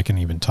extra so I can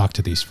even talk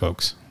to these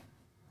folks.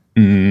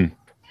 Mm-hmm.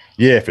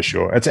 Yeah, for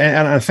sure.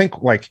 And I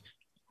think like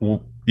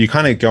you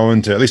kind of go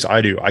into, at least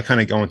I do, I kind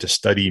of go into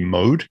study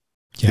mode.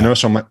 Yeah. You know,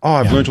 so I'm like, oh,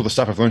 I've learned all the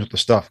stuff.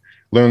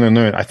 Learn.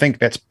 I think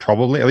that's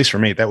probably, at least for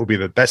me,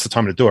 that's the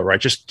time to do it, right?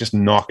 Just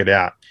knock it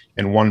out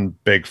in one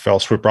big fell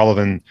swoop rather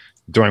than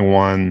doing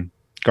one,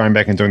 going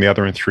back and doing the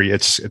other in 3.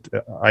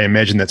 I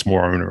imagine that's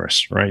more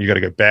onerous, right? You got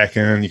to go back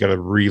in, you got to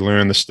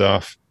relearn the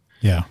stuff.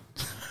 Yeah.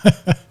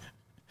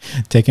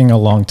 Taking a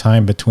long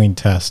time between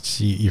tests,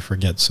 you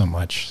forget so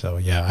much. So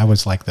yeah, I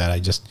was like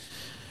that.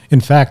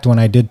 In fact, when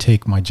I did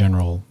take my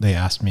general, they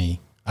asked me,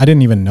 I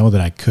didn't even know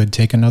that I could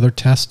take another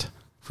test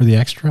for the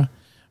extra,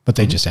 but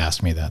they just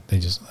asked me that. They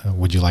just,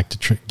 would you like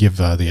to give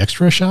the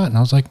extra a shot? And I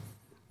was like,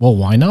 well,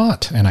 why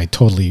not? And I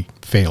totally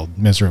failed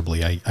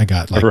miserably. I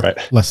got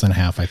like less than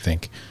half, I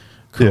think.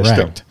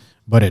 Correct.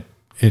 But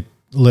it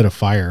lit a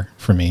fire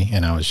for me.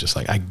 And I was just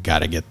like, I got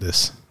to get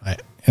this.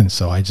 And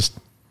so I just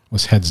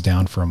was heads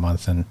down for a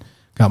month and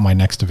got my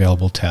next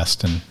available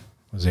test and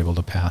was able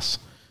to pass.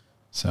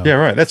 So yeah,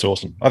 right. That's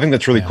awesome. I think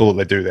that's really cool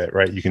that they do that,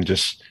 right? You can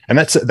just, and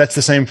that's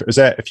the same. Is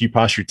that if you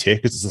pass your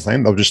tech, is it the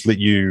same? They'll just let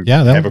you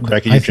have a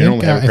crack at your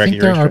general. I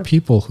think there are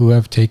people who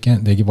have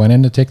taken, they went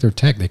in to take their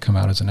tech, they come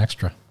out as an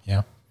extra.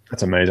 Yeah.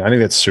 That's amazing. I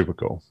think that's super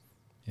cool.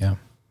 Yeah.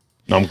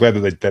 No, I'm glad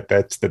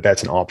that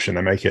that's an option.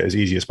 They make it as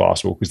easy as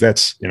possible because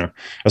that's, you know,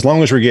 as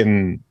long as we're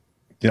getting,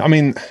 you know, I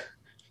mean,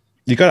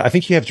 I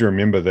think you have to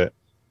remember that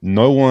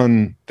no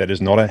one that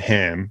is not a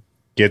ham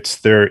gets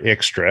their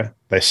extra.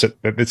 Let's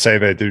say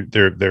they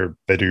do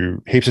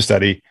heaps of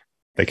study,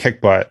 they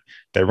kick butt,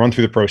 they run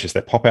through the process,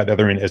 they pop out the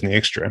other end as an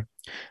extra.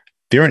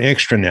 They're an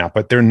extra now,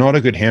 but they're not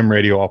a good ham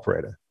radio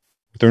operator.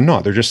 They're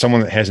not. They're just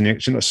someone that has an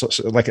extra.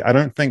 So, like I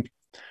don't think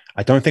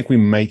I don't think we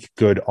make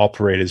good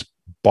operators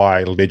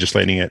by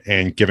legislating it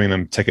and giving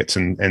them tickets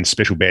and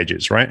special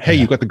badges, right? Hey,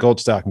 you got the gold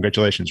star,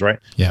 congratulations, right?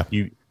 Yeah.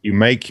 You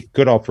make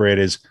good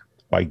operators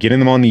by getting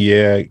them on the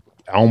air,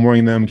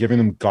 armoring them, giving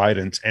them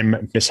guidance,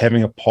 and just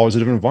having a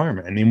positive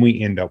environment. And then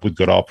we end up with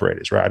good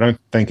operators, right? I don't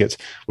think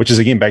which is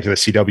again back to the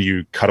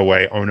CW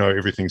cutaway, oh no,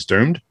 everything's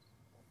doomed.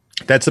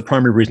 That's the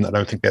primary reason I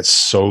don't think that's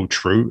so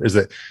true, is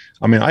that,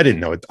 I mean, I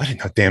didn't know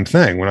a damn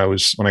thing when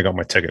I got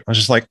my ticket. I was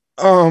just like,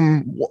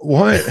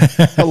 what?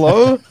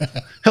 Hello?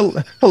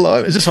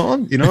 Hello? Is this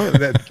on?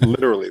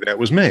 That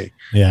was me.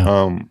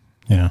 Yeah.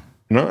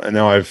 And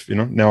now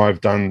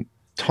I've done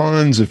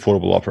tons of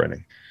portable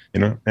operating,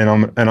 and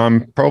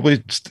I'm probably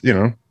just,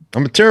 I'm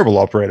a terrible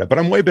operator, but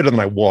I'm way better than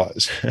I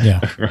was.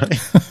 Yeah. Right.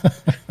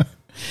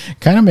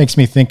 Kind of makes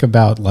me think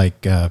about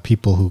like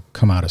people who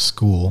come out of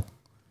school.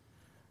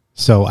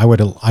 So I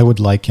would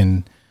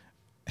liken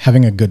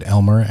having a good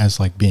Elmer as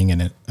like being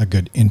in a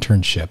good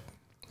internship.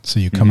 So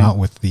you come out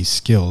with these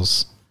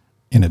skills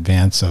in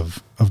advance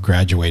of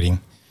graduating,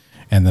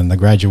 and then the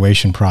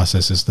graduation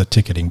process is the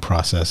ticketing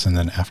process. And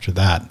then after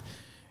that,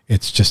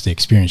 it's just the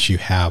experience you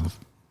have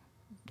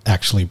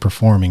actually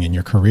performing in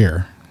your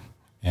career.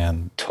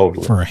 And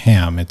totally, for a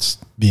ham, it's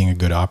being a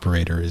good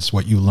operator is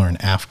what you learn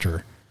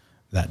after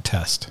that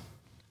test.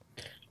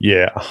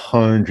 Yeah,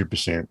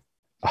 100%,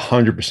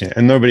 100%.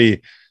 And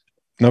nobody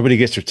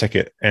gets their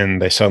ticket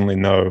and they suddenly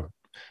know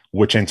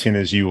which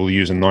antennas you will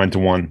use a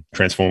 9-to-1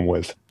 transform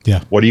with.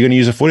 Yeah. What are you going to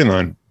use a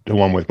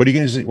 49-to-1 with? When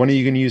are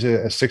you going to use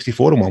a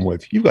 64-to-1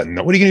 with? You've got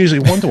no. What are you going to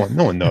use a 1-to-1?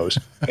 No one knows,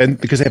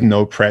 and because they have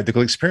no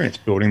practical experience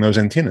building those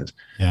antennas.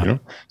 Yeah.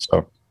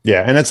 So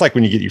yeah, and it's like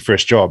when you get your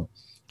first job,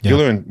 you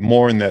learn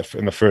more in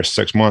the first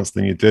 6 months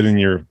than you did in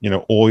your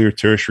all your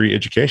tertiary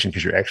education,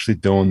 because you're actually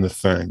doing the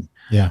thing.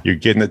 Yeah. You're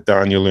getting it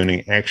done. You're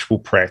learning actual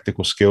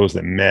practical skills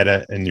that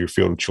matter in your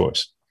field of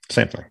choice.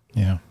 Same thing.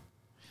 Yeah.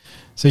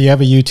 So you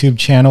have a YouTube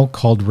channel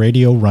called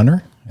Radio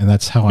Runner, and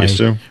that's how I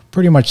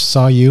pretty much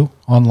saw you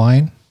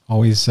online,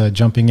 always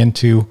jumping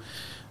into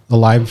the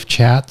live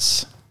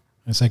chats.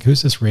 It's like,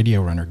 who's this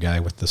Radio Runner guy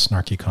with the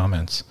snarky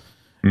comments?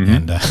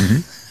 And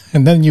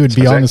and then you would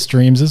be on the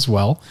streams as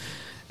well.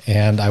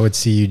 And I would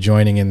see you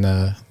joining in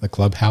the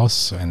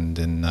clubhouse and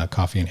in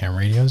Coffee and Ham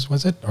Radios,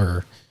 was it?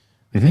 Or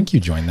I think you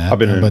joined that.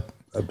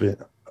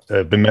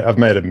 I've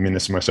made a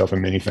menace of myself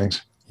in many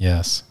things.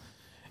 Yes.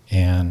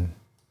 And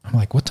I'm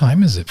like, what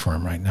time is it for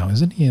him right now?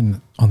 Isn't he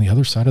on the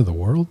other side of the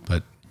world?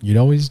 But you'd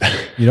always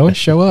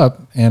show up,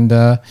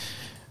 and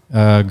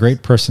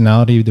great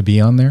personality to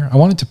be on there. I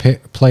wanted to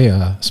play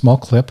a small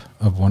clip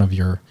of one of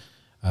your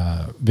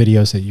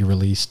videos that you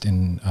released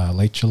in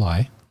late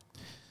July.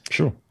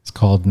 Sure. It's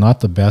called "Not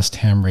the Best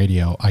Ham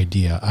Radio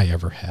Idea I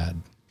Ever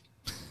Had."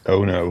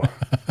 Oh no.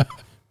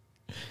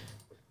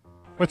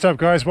 What's up,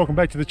 guys? Welcome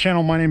back to the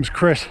channel. My name is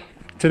Chris.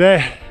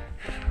 Today,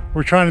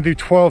 we're trying to do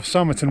 12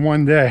 summits in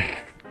one day.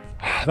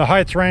 The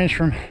heights range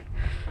from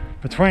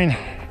between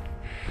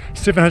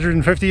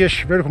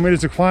 750-ish vertical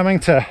meters of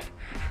climbing to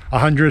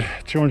 100,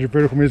 200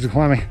 vertical meters of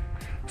climbing.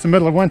 It's the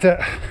middle of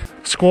winter.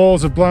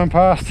 Squalls have blown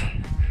past,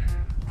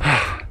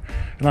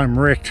 and I'm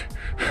wrecked.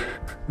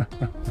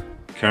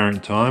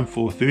 Current time,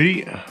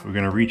 4:30. We're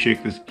going to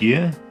recheck this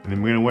gear, and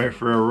then we're going to wait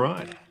for our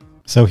ride.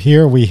 So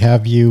here we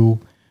have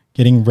you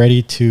getting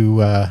ready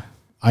to,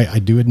 I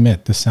do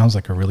admit, this sounds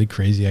like a really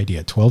crazy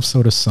idea. 12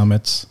 SOTA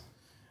summits.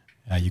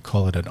 You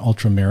call it an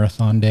ultra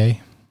marathon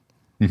day.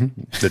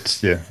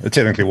 It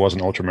technically was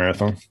an ultra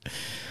marathon.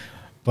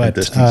 But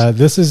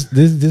this is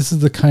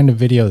the kind of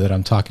video that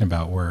I'm talking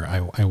about, where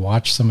I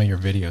watch some of your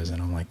videos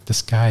and I'm like,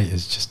 this guy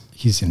is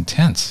he's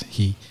intense.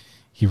 He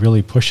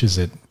really pushes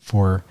it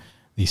for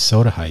these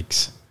SOTA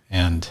hikes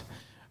and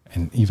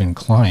even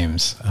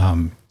climbs.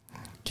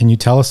 Can you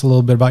tell us a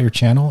little bit about your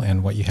channel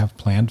and what you have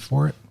planned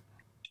for it?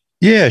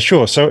 Yeah,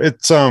 sure. So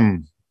it's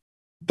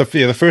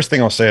the first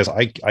thing I'll say is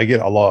I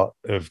get a lot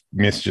of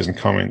messages and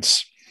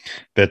comments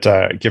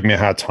that give me a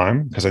hard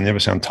time because I never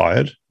sound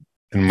tired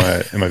in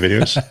my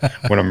videos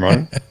when I'm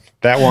running.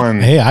 That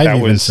one, hey, I've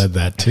even said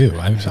that too.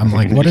 I'm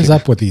like, what is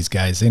up with these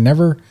guys? They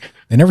never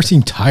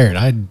seem tired.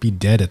 I'd be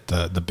dead at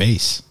the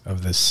base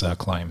of this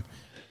climb.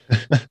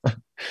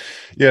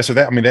 Yeah, so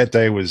that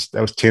day was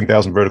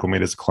 10,000 vertical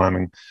meters of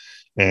climbing,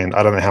 and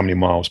I don't know how many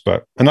miles,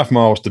 but enough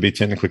miles to be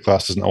technically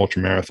classed as an ultra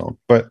marathon.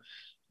 But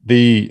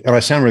and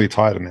I sound really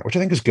tired in that, which I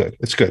think is good.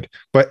 It's good.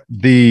 But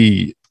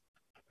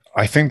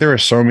I think there are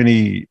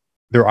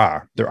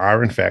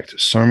in fact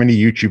so many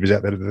YouTubers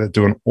out there that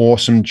do an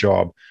awesome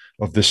job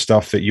of the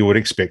stuff that you would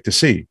expect to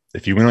see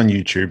if you went on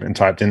YouTube and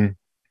typed in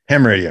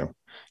ham radio.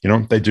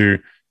 They do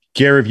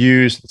gear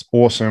reviews. It's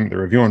awesome. They're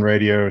reviewing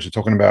radios. They're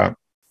talking about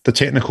the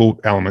technical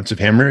elements of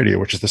ham radio,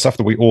 which is the stuff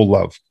that we all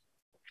love.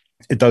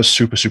 It does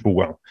super, super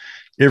well.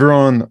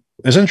 Everyone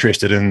is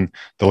interested in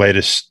the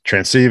latest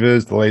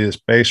transceivers, the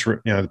latest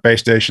the base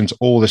stations,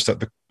 all this stuff,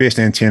 the best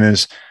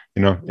antennas.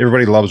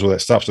 Everybody loves all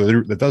that stuff. So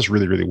that does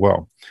really, really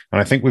well.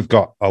 And I think we've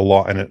got a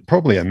lot in it,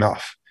 probably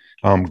enough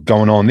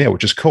going on there,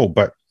 which is cool.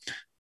 But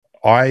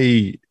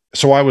I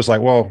was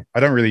like, well,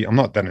 I'm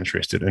not that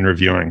interested in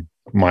reviewing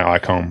my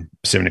ICOM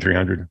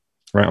 7300,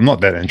 right? I'm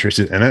not that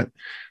interested in it.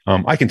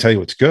 I can tell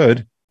you it's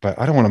good, but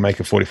I don't want to make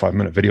a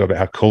 45-minute video about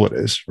how cool it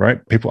is,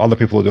 right? Other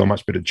people are doing a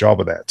much better job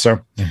of that. So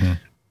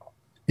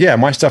yeah,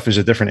 my stuff is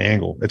a different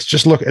angle.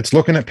 It's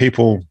looking at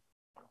people.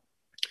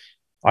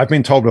 I've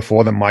been told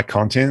before that my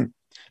content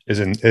is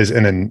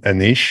in a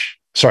niche.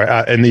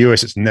 Sorry, in the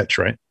US it's niche,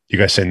 right? You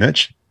guys say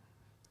niche?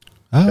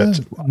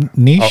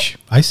 Niche.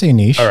 I say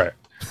niche. All right.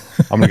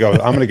 I'm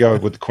gonna go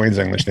with the Queen's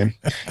English then.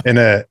 In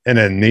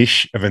a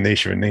niche of a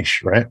niche of a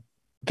niche, right?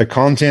 The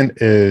content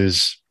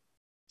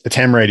it's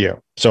ham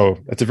radio. So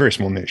it's a very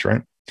small niche,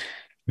 right?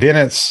 Then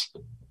it's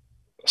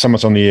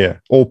someone's on the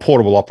air, all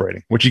portable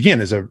operating, which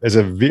again is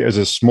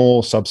a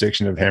small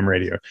subsection of ham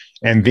radio.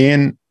 And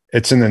then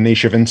it's in the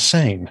niche of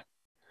insane,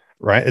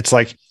 right? It's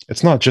like,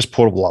 it's not just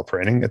portable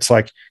operating. It's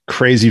like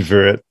crazy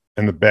vert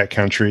in the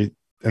backcountry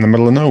in the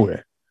middle of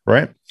nowhere,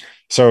 right?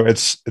 So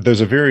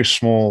there's a very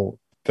small,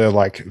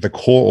 the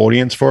core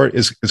audience for it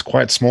is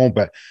quite small,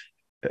 but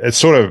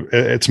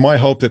it's my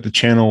hope that the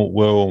channel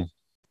will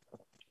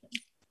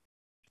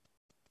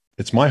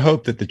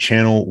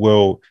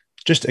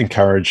just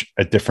encourage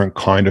a different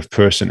kind of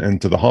person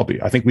into the hobby.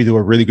 I think we do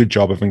a really good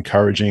job of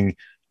encouraging,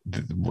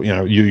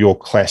 your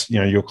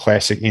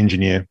classic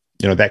engineer,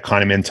 that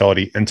kind of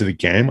mentality into the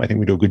game. I think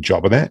we do a good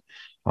job of that.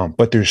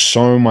 But there's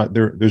so much,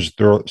 there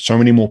are so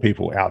many more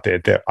people out there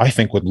that I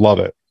think would love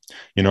it.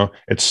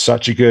 It's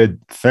such a good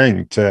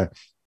thing to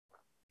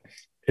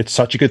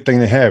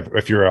have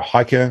if you're a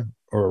hiker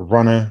or a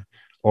runner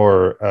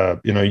or,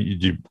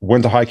 you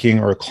winter hiking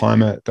or a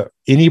climber.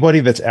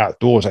 Anybody that's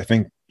outdoors, I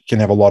think, can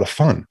have a lot of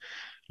fun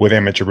with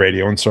amateur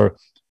radio. And so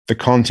the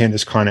content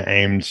is kind of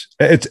aimed,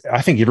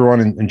 I think everyone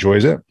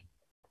enjoys it,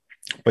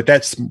 but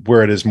that's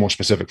where it is more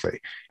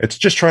specifically. It's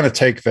just trying to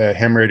take the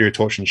ham radio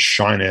torch and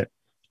shine it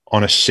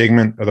on a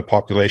segment of the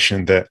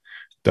population that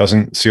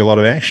doesn't see a lot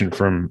of action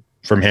from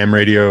ham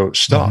radio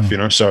stuff,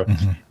 So,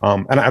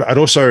 and I'd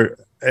also,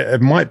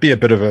 it might be a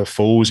bit of a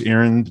fool's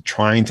errand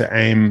trying to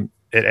aim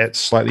it at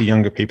slightly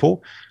younger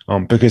people,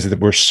 because our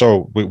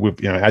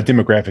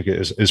demographic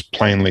is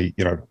plainly,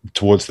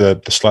 towards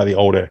the slightly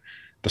older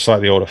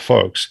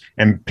folks,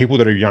 and people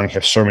that are young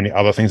have so many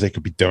other things they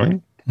could be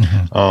doing.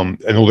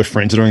 And all their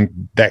friends are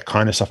doing that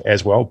kind of stuff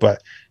as well.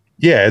 But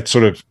yeah, it's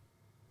sort of,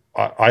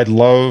 I'd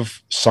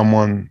love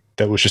someone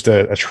that was just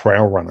a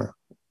trail runner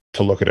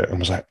to look at it and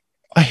was like,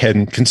 I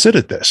hadn't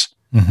considered this.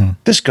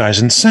 This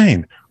guy's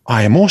insane.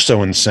 I am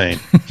also insane.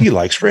 He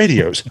likes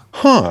radios,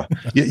 huh?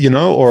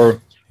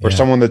 Or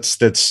someone that's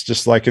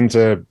just like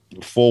into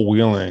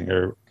four-wheeling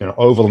or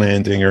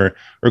overlanding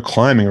or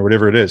climbing or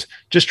whatever it is,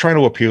 just trying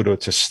to appeal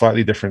to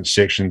slightly different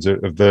sections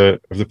of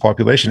the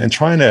population and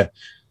trying to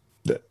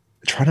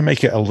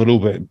make it a little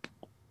bit.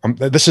 I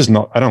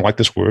don't like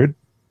this word,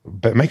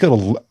 but make it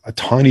a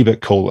tiny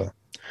bit cooler.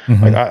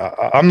 Like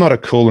I'm not a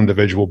cool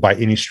individual by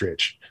any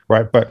stretch,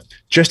 right? But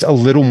just a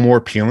little more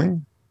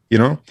appealing,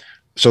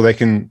 so they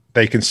can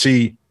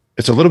see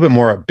it's a little bit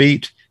more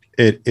upbeat.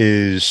 It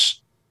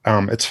is.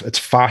 It's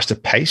faster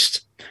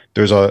paced.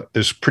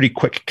 There's pretty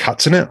quick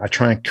cuts in it. I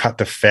try and cut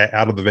the fat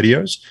out of the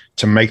videos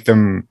to make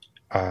them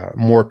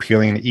more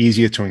appealing and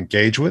easier to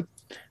engage with.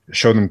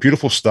 Show them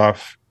beautiful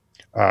stuff.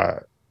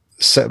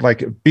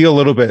 Be a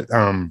little bit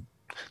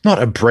not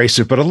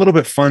abrasive, but a little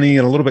bit funny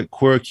and a little bit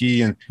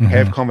quirky, and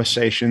have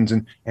conversations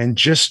and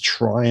just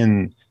try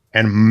and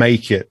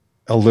make it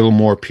a little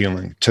more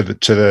appealing to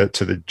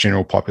the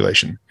general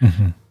population.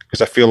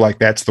 Because I feel like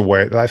that's the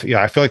way. I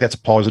feel like that's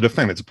a positive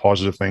thing. That's a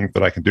positive thing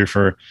that I can do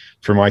for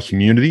my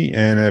community,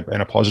 and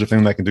a positive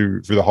thing that I can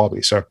do for the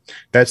hobby. So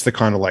that's the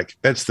kind of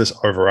that's the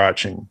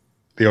overarching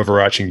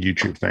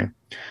YouTube thing.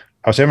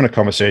 I was having a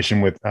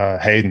conversation with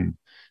Hayden,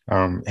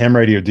 Ham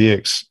Radio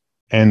DX,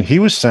 and he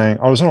was saying,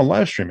 I was on a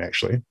live stream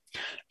actually,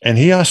 and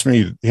he asked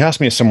me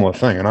a similar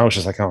thing, and I was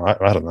just like, oh,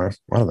 I don't know,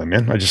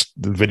 man.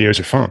 The videos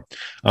are fun.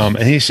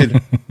 And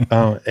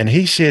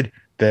he said,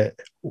 that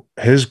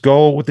his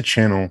goal with the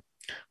channel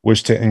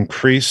was to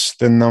increase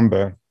the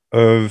number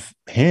of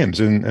hams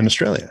in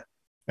Australia.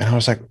 And I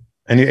was like,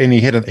 and he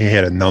had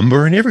a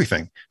number and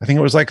everything. I think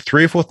it was like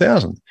 3,000 or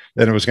 4,000.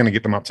 Then it was going to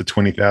get them up to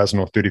 20,000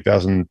 or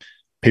 30,000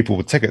 people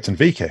with tickets in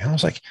VK. And I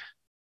was like,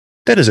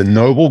 that is a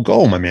noble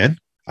goal, my man.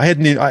 I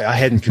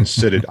hadn't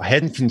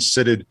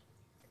considered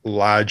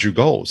larger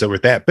goals that were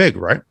that big,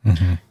 right?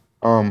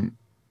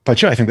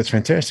 But yeah, I think that's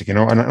fantastic, and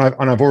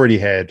I've already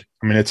had.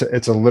 I mean,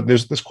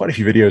 there's quite a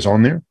few videos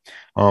on there.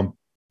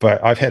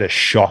 But I've had a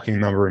shocking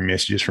number of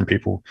messages from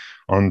people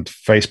on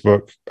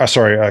Facebook,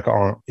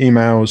 on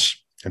emails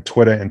and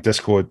Twitter and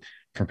Discord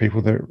from people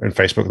and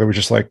Facebook that were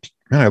just like,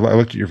 man, I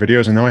looked at your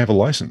videos and now I have a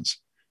license.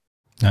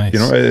 Nice.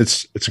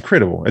 It's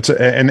incredible. This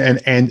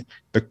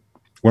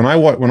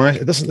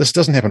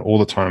doesn't happen all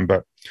the time,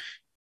 but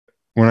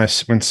when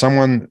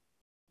someone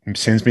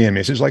sends me a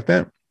message like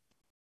that,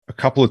 a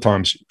couple of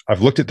times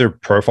I've looked at their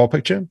profile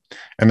picture,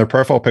 and their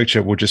profile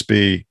picture will just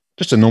be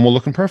just a normal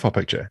looking profile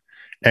picture.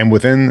 And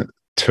within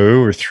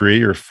 2 or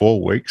 3 or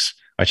 4 weeks,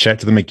 I chat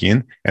to them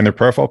again, and their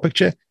profile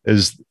picture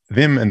is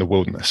them in the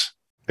wilderness,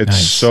 It's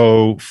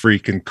so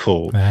freaking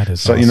cool. That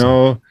is so,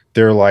 awesome.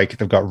 they're like,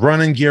 they've got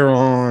running gear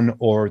on,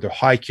 or they're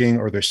hiking,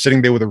 or they're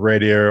sitting there with a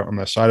radio on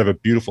the side of a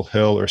beautiful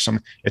hill or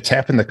something. It's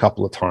happened a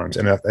couple of times,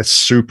 and that's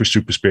super,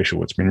 super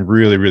special. It's been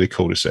really, really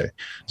cool to see.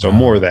 So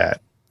more of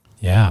that.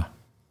 Yeah,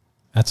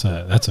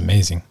 that's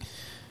amazing.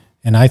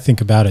 And I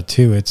think about it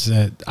too. It's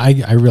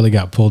I really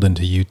got pulled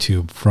into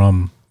YouTube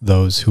from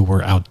those who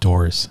were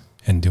outdoors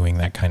and doing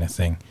that kind of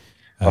thing.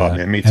 Oh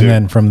man, me too. And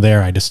then from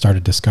there, I just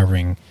started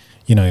discovering,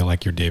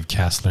 like your Dave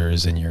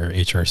Kasslers and your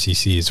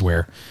HRCCs,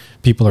 where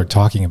people are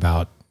talking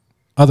about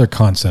other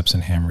concepts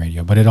in ham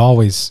radio. But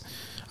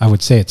I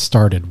would say it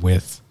started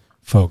with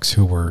folks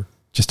who were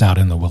just out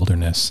in the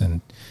wilderness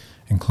and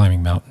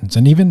climbing mountains.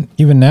 And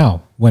even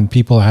now, when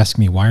people ask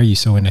me, why are you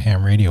so into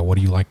ham radio? What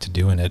do you like to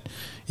do in it?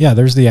 Yeah,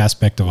 there's the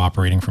aspect of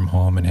operating from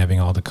home and having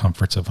all the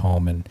comforts of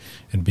home and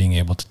being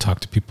able to talk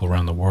to people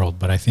around the world.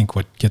 But I think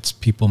what gets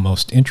people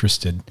most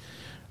interested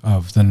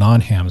of the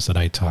non-hams that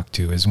I talk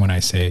to is when I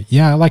say,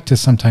 yeah, I like to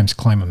sometimes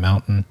climb a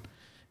mountain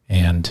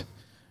and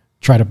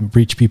try to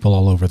reach people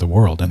all over the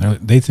world. And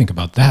they think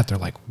about that. They're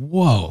like,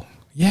 whoa,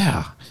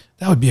 yeah,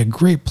 that would be a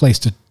great place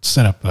to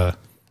set up a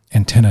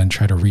antenna and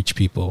try to reach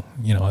people,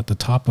 at the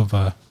top of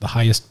the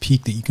highest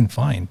peak that you can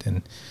find.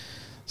 And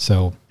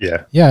so,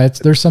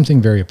 there's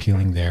something very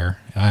appealing there.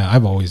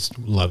 I've always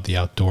loved the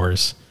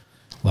outdoors,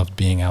 loved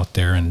being out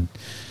there. And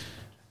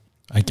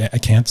I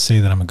can't say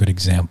that I'm a good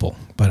example,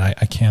 but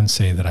I can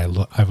say that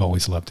I've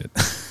always loved it.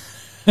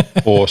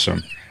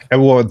 Awesome.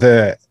 And well,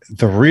 the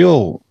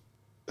real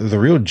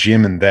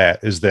gem in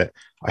that is that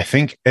I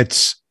think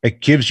it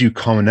gives you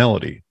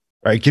commonality,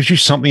 right? It gives you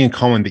something in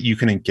common that you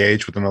can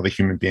engage with another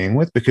human being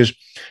with, because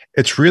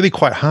it's really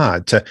quite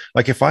hard to,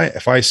 like, if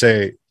I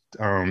say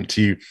to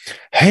you,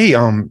 hey,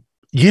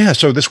 yeah,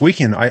 so this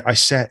weekend I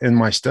sat in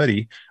my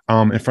study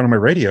in front of my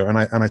radio and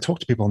I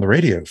talked to people on the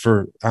radio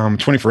for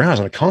 24 hours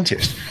on a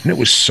contest, and it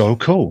was so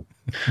cool,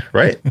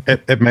 right?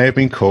 It may have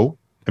been cool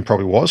and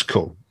probably was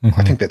cool. Mm-hmm.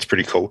 I think that's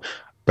pretty cool,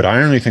 but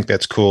I only think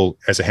that's cool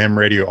as a ham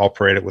radio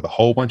operator with a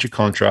whole bunch of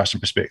contrast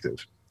and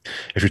perspective.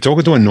 If you're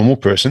talking to a normal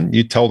person,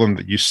 you tell them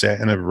that you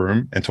sat in a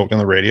room and talked on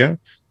the radio.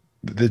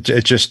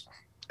 It's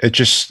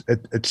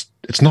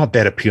not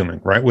that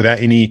appealing, right? Without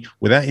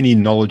any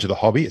knowledge of the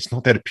hobby, it's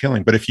not that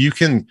appealing. But if you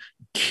can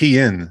key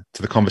in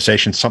to the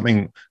conversation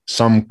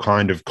some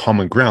kind of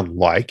common ground,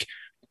 like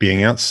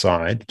being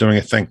outside doing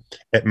a thing,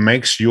 it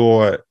makes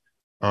your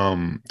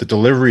the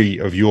delivery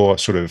of your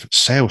sort of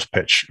sales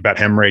pitch about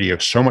ham radio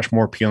so much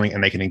more appealing,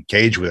 and they can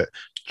engage with it.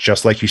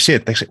 Just like you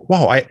said, they say,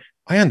 wow, I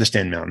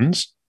understand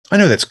mountains. I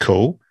know that's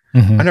cool.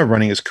 Mm-hmm. I know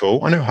running is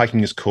cool. I know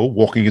hiking is cool.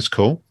 Walking is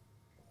cool.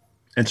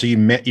 And so you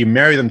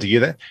marry them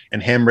together,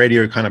 and ham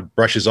radio kind of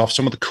brushes off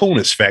some of the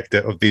coolness factor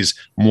of these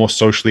more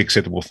socially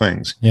acceptable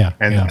things. Yeah.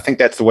 And I think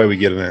that's the way we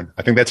get it in.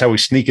 I think that's how we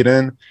sneak it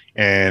in,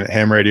 and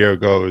ham radio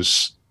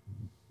goes,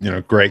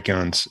 great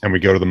guns, and we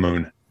go to the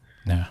moon.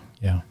 Yeah.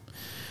 Yeah.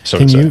 So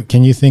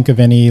can you think of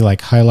any like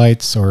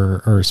highlights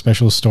or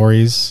special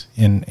stories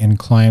in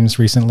climbs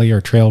recently or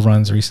trail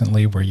runs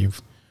recently where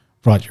you've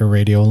brought your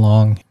radio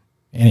along?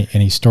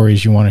 Any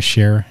stories you want to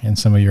share in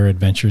some of your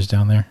adventures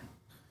down there?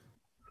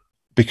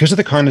 Because of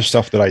the kind of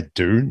stuff that I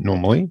do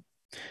normally,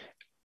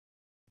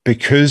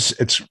 because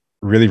it's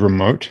really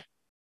remote,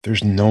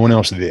 there's no one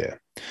else there.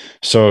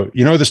 So,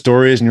 the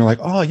stories, and you're like,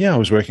 oh yeah, I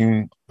was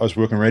working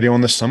radio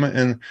on this summit,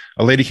 and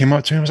a lady came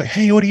up to me and was like,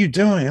 hey, what are you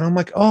doing? And I'm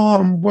like, oh,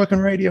 I'm working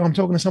radio. I'm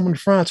talking to someone in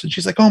France. And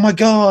she's like, oh my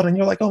God. And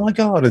you're like, oh my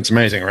God. It's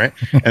amazing, right?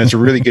 And it's a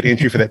really good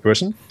entry for that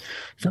person.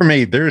 For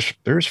me, there's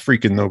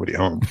freaking nobody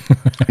home.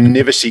 I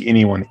never see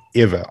anyone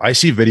ever. I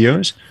see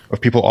videos of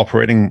people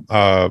operating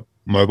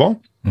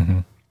mobile,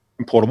 mm-hmm.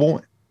 and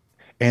portable,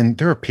 and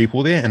there are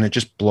people there, and it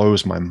just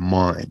blows my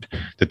mind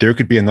that there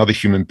could be another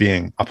human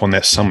being up on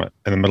that summit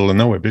in the middle of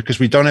nowhere, because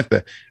we don't have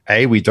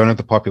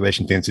the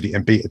population density,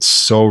 and B, it's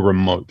so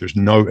remote. There's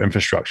no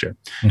infrastructure.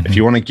 Mm-hmm. If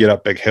you want to get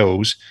up big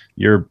hills,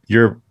 you're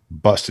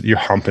busted. You're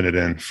humping it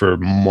in for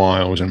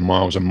miles and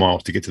miles and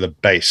miles to get to the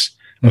base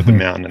of the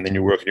mountain, and then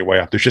you're working your way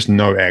up. There's just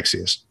no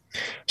access.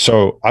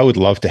 So I would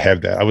love to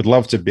have that. I would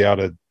love to be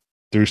able to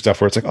do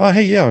stuff where it's like, oh,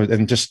 hey, yeah,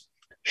 and just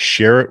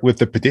share it with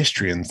the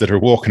pedestrians that are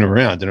walking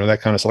around,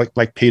 that kind of stuff,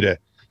 like Peter,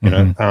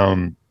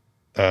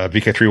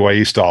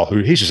 VK3YE style, who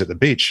he's just at the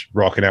beach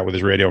rocking out with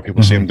his radio and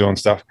people see him doing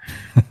stuff.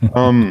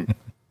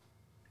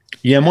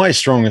 Yeah, my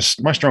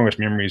strongest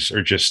memories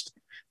are just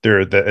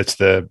it's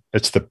the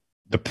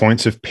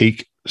points of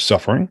peak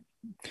suffering.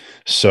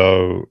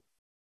 So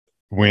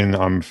when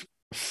I'm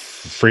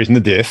freezing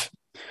to death,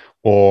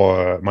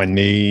 or my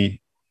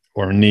knee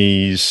or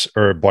knees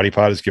or body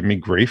part is giving me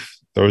grief,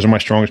 those are my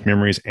strongest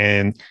memories.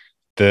 And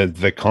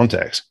the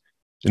contacts,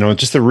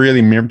 just the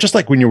really just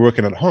like when you're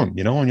working at home, and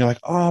you're like,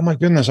 oh my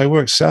goodness, I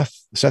worked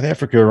South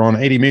Africa on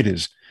 80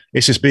 meters,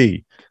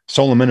 SSB,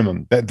 solar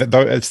minimum. That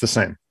it's the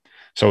same.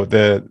 So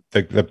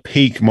the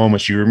peak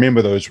moments, you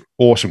remember those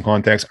awesome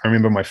contacts. I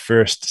remember my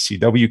first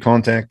CW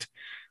contact,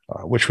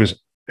 which was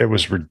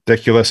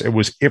ridiculous. It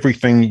was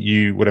everything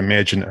you would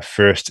imagine a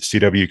first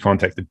CW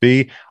contact to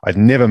be. I'd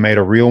never made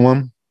a real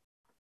one.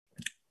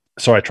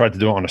 So I tried to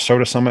do it on a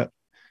soda summit.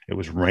 It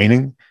was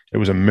raining. It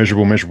was a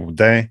miserable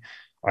day.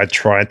 I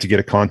tried to get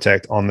a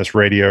contact on this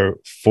radio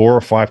 4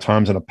 or 5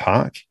 times in a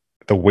park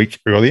the week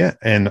earlier,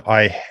 and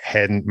I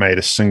hadn't made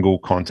a single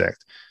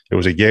contact. It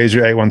was a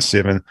Yaesu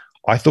 817.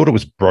 I thought it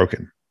was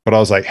broken, but I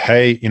was like,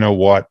 hey, you know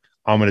what?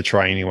 I'm going to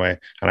try anyway.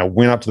 And I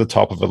went up to the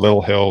top of a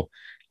little hill,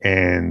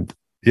 and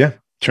yeah,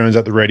 turns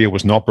out the radio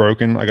was not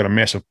broken. I got a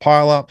massive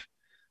pile up.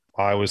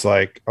 I was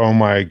like, oh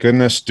my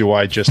goodness, do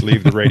I just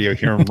leave the radio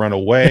here and run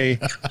away?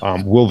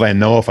 Will they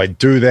know if I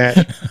do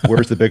that?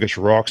 Where's the biggest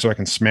rock so I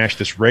can smash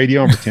this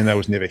radio and pretend I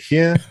was never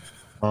here?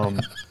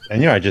 And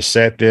yeah, I just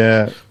sat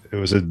there. It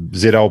was a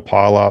ZL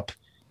pile up,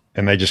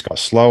 and they just got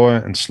slower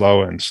and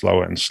slower and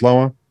slower and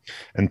slower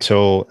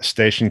until a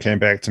station came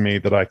back to me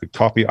that I could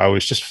copy. I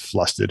was just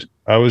flustered.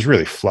 I was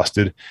really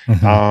flustered.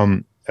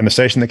 And the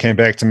station that came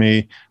back to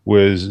me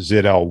was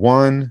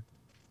ZL1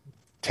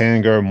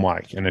 Tango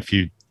Mike. And if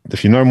you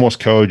know Morse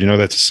code, you know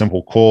that's a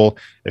simple call.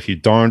 If you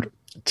don't,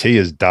 T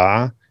is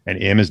da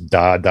and M is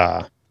da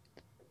da.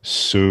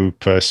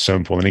 Super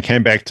simple. And he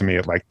came back to me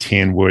at like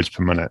 10 words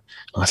per minute.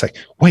 I was like,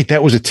 wait,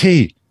 that was a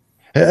T.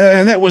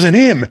 And that was an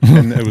M.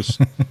 And it was,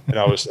 and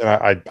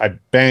I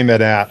banged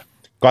that out,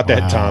 got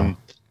that done.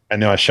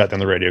 And then I shut down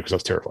the radio because I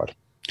was terrified.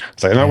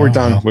 It's like, no, we're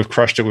done. We've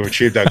crushed it. We've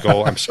achieved our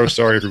goal. I'm so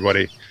sorry,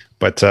 everybody.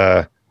 But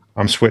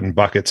I'm sweating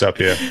buckets up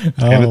here.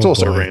 And it's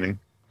also raining.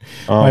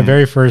 My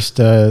very first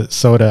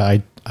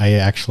soda, I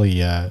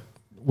actually,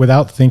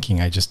 without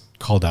thinking, I just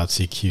called out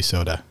CQ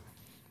soda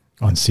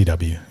on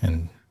CW.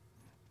 And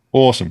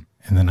awesome.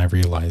 And then I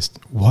realized,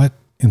 what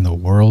in the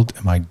world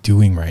am I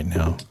doing right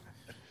now?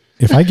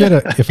 If I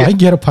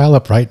get a pile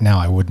up right now,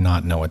 I would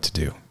not know what to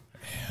do.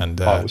 And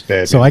it was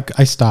bad, so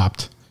I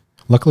stopped.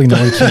 Luckily,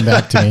 nobody came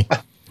back to me.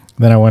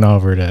 Then I went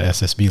over to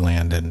SSB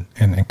land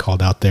and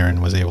called out there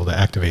and was able to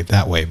activate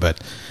that way.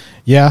 But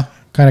yeah,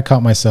 kind of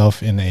caught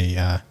myself in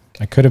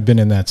I could have been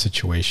in that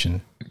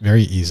situation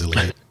very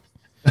easily.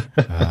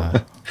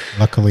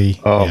 Luckily,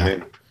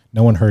 man,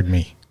 no one heard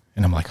me.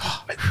 And I'm like,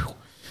 oh,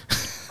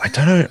 I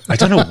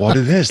don't know what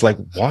it is. Like,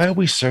 why are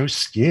we so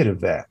scared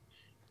of that?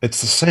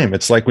 It's the same.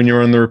 It's like when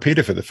you're on the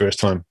repeater for the first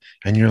time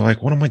and you're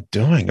like, what am I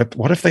doing?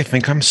 What if they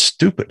think I'm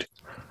stupid?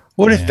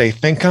 What if they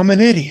think I'm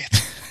an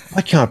idiot?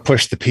 I can't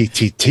push the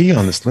PTT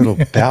on this little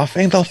bow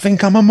thing. They'll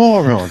think I'm a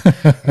moron.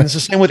 And it's the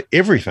same with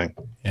everything.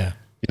 Yeah.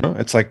 You know,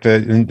 it's like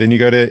then you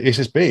go to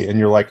SSB and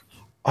you're like,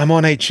 I'm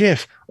on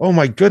HF. Oh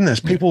my goodness,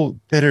 people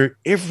that are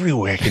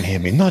everywhere can hear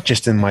me, not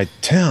just in my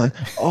town.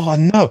 Oh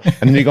no.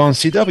 And then you go on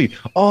CW.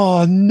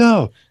 Oh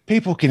no,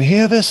 people can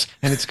hear this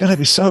and it's going to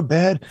be so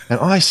bad. And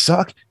I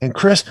suck. And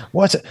Chris,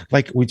 what's it?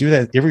 Like, we do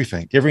that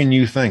everything, every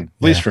new thing,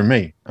 at least for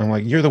me. I'm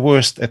like, you're the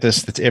worst at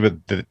this that ever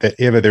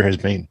there has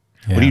been.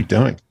 Yeah. What are you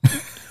doing?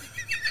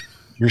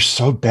 You're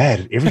so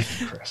bad at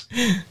everything, Chris.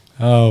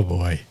 Oh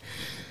boy.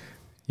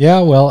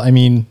 Yeah. Well, I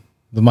mean,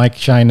 the mic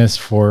shyness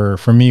for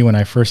me when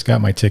I first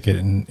got my ticket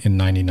in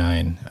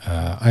 99,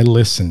 I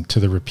listened to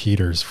the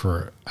repeaters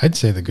for, I'd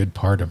say, the good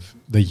part of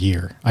the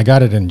year. I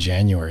got it in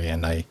January,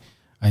 and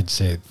I'd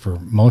say for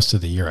most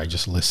of the year, I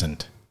just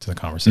listened to the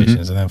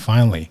conversations. And then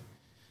finally,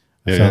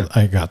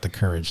 I got the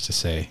courage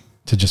to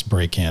just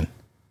break in.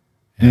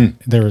 And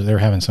they were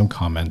having some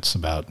comments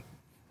about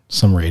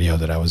some radio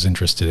that I was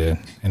interested in.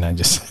 And I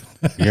just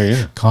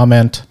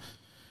comment.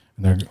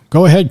 And they're,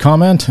 go ahead,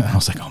 comment. And I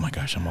was like, oh my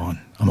gosh, I'm on.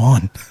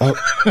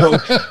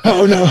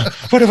 Oh no,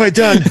 what have I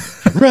done?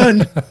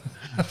 Run.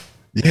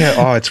 Yeah.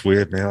 Oh, it's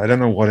weird, man. I don't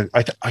know what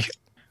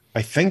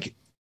I think,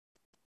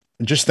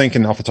 just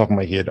thinking off the top of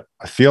my head,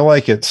 I feel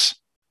like it's,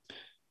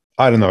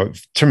 I don't know,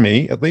 to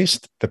me, at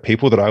least, the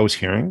people that I was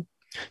hearing,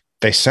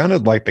 they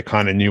sounded like they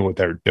kind of knew what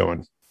they were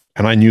doing.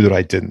 And I knew that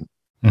I didn't,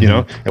 you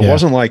know, it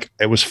wasn't like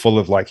it was full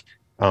of like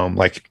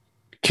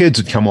kids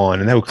would come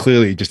on and they were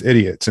clearly just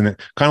idiots. And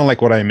kind of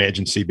like what I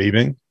imagine CB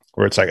being,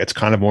 where it's like, it's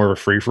kind of more of a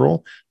free for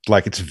all.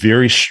 Like, it's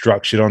very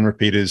structured on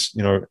repeaters.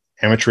 You know,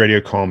 amateur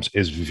radio comms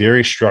is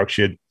very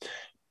structured.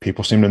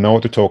 People seem to know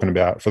what they're talking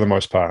about for the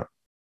most part.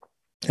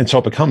 And so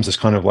it becomes this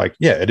kind of like,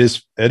 it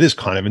is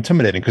kind of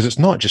intimidating because it's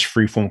not just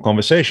free form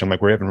conversation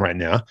like we're having right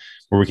now,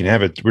 where we can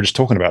have it. We're just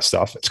talking about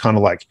stuff. It's kind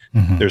of like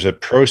there's a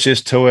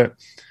process to it.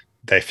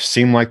 They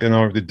seem like they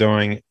know what they're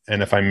doing.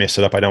 And if I mess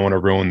it up, I don't want to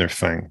ruin their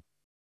thing.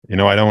 You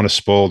know, I don't want to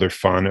spoil their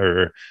fun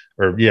or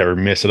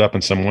mess it up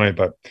in some way.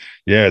 But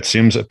yeah, it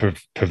seems a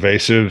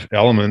pervasive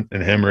element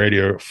in ham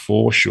radio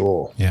for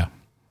sure. Yeah.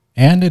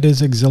 And it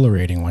is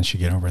exhilarating once you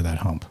get over that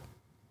hump.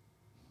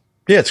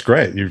 Yeah, it's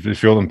great. You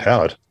feel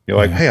empowered. You're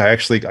like, hey,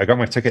 I got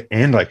my ticket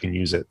and I can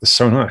use it. It's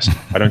so nice.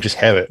 I don't just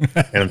have it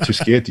and I'm too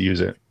scared to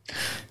use it.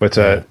 But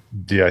I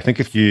think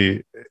if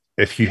you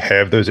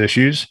have those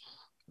issues,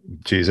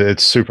 geez,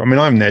 it's super. I mean,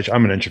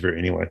 I'm an introvert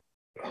anyway.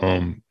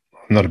 I'm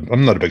not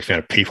a big fan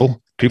of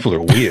people. People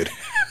are weird.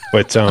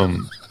 But I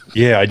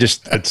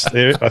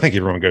think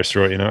everyone goes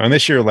through it, you know,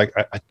 unless you're like,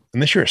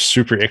 unless you're a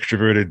super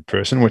extroverted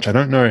person, which I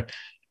don't know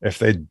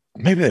if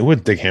maybe they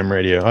would dig ham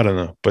radio. I don't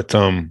know. But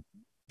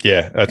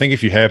I think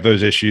if you have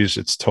those issues,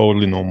 it's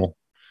totally normal.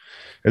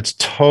 It's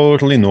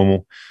totally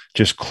normal.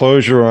 Just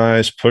close your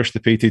eyes, push the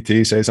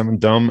PTT, say something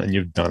dumb, and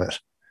you've done it.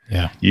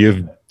 Yeah.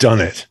 You've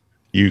done it.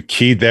 You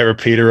keyed that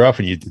repeater up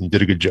and you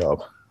did a good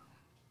job.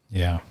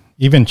 Yeah.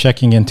 Even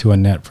checking into a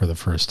net for the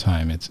first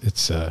time,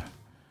 it's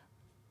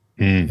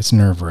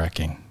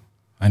nerve-wracking.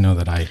 I know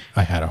that I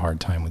had a hard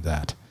time with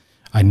that.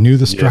 I knew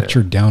the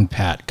structure down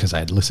pat because I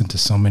had listened to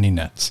so many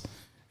nets,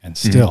 and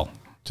still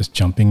just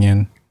jumping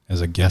in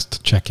as a guest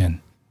to check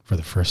in for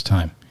the first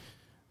time.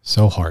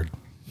 So hard.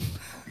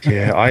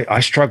 Yeah, I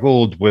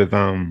struggled with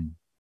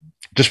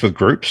just with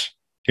groups,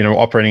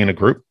 operating in a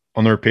group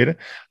on the repeater.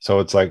 So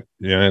it's like,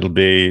 it'll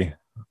be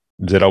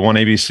ZL1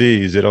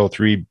 ABC,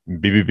 ZL3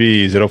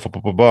 BBB, ZL4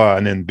 blah, blah, blah,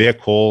 and then their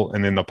call,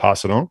 and then they'll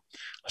pass it on.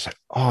 I was like,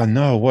 oh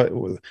no,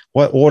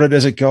 what order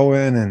does it go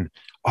in? And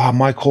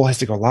my call has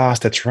to go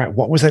last. That's right.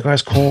 What was that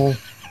guy's call?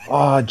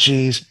 Oh,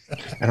 geez.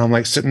 And I'm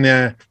like sitting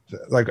there,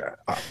 like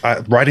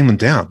writing them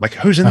down. Like,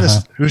 who's in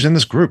this? Who's in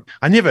this group?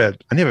 I never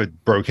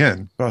broke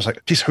in, but I was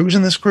like, geez, who's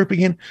in this group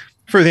again?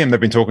 For them, they've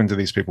been talking to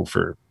these people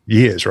for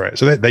years, right?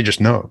 So they just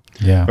know.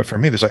 Yeah. But for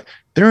me, there's like,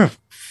 there are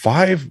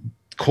 5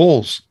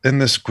 calls in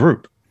this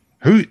group.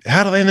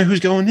 How do they know who's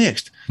going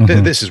next?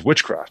 This is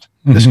witchcraft.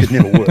 This could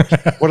never work.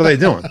 What are they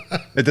doing?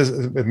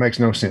 It makes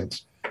no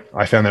sense.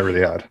 I found that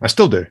really hard. I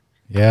still do.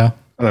 Yeah.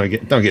 Don't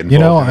get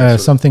involved.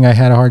 Something I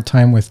had a hard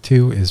time with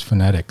too is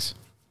phonetics.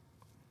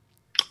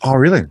 Oh,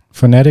 really?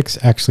 Phonetics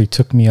actually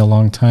took me a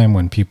long time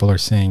when people are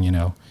saying,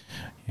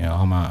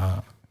 I'm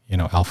a,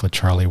 Alpha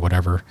Charlie,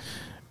 whatever.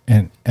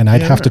 And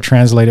I'd have to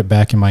translate it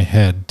back in my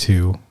head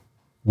to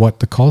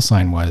what the call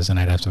sign was. And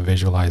I'd have to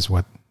visualize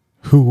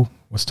who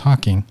was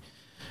talking.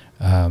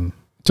 It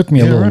took me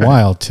a little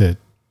while to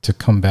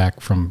come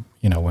back from,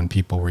 when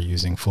people were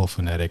using full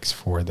phonetics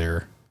for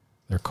their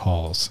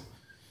calls.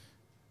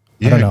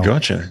 Yeah,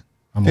 gotcha.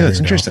 That's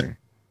interesting.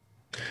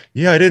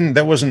 Yeah,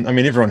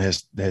 everyone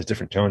has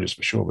different challenges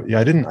for sure, but yeah,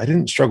 I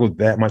didn't struggle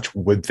that much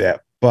with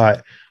that,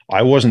 but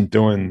I wasn't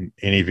doing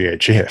any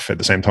VHF at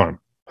the same time.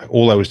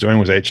 All I was doing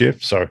was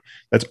HF. So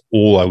that's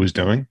all I was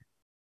doing.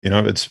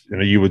 It's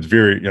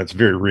very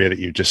rare that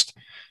you just,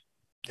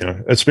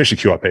 especially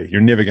QRP,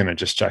 you're never going to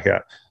just check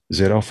out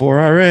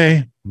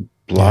ZL4RA,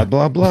 blah,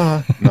 blah,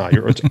 blah. No,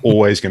 it's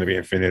always going to be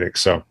in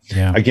phonetics. So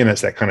again,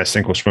 it's that kind of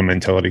sink or swim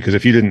mentality, because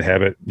if you didn't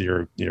have it,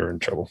 you're in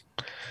trouble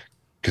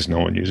because no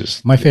one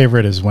uses. My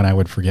favorite is when I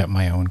would forget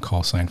my own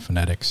call sign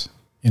phonetics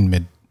in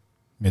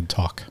mid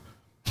talk.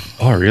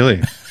 Oh,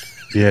 really?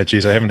 Yeah,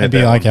 geez, I haven't had that.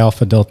 It'd be like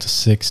Alpha Delta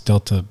 6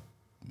 Delta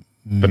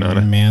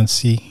Banana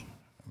Mancy.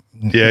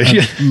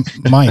 Yeah.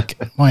 Mike,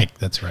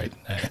 that's right.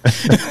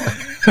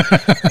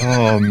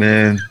 Oh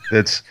man,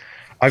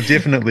 I've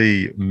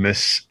definitely I'm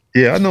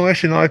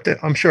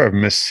sure I've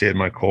missaid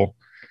my call,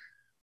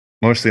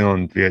 mostly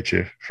on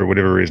VHF for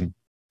whatever reason.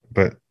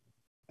 But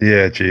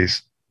yeah,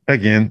 geez,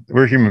 again,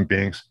 we're human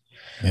beings.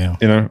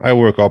 Yeah. I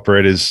work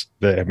operators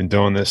that have been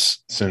doing this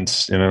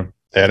since,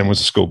 Adam was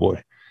a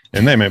schoolboy,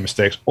 and they make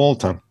mistakes all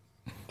the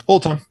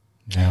time.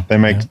 Yeah. They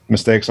make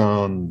mistakes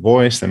on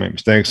voice. They make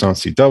mistakes on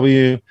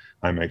CW.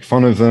 I make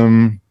fun of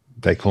them.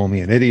 They call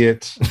me an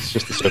idiot. It's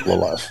just the circle of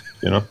life,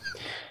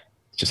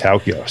 It's just how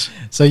it goes.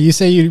 So you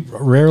say you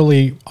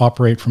rarely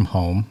operate from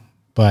home,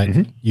 but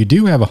you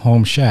do have a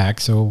home shack.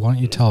 So why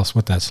don't you tell us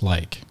what that's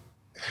like?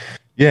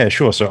 Yeah,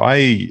 sure. So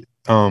I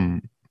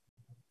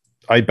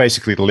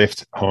basically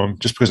left home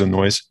just because of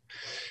noise.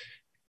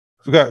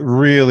 We've got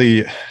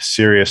really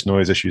serious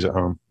noise issues at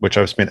home, which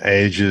I've spent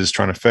ages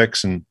trying to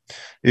fix. And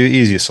the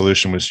easiest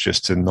solution was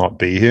just to not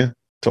be here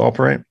to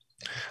operate.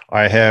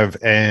 I have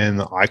an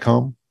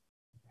ICOM,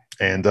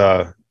 and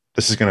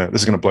this is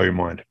gonna blow your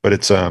mind, but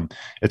it's an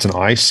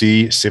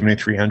IC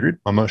 7300.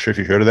 I'm not sure if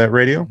you've heard of that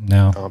radio.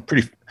 No,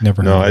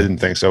 never. No, I didn't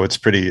think so. It's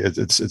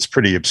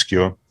pretty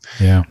obscure.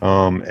 Yeah.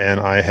 And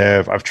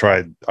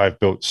I've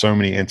built so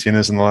many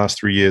antennas in the last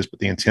 3 years, but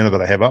the antenna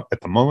that I have up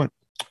at the moment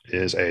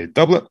is a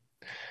doublet.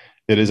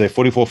 It is a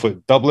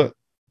 44-foot doublet,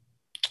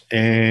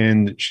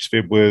 and she's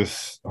fed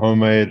with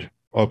homemade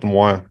open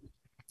wire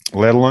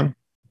ladder line.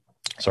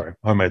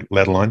 Homemade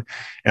ladder line.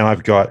 And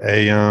I've got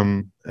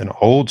an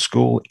old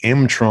school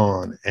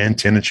M-Tron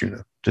antenna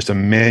tuner, just a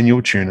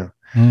manual tuner.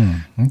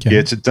 Okay.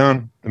 Gets it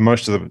done.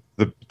 Most of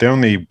the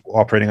only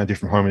operating I do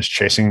from home is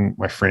chasing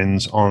my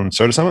friends on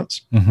soda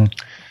summits.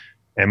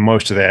 And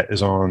most of that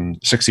is on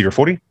 60 or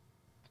 40.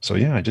 So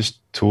yeah, I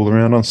just tool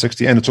around on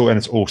 60, and it's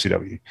all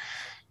CW,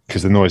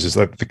 because the noise is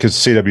because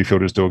CW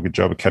filters do a good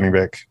job of cutting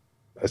back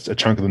a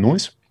chunk of the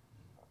noise.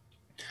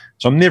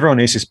 So I'm never on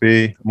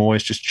SSB. I'm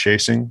always just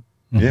chasing.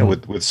 Yeah,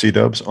 with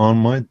C-dubs on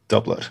my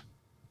doublet,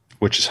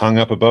 which is hung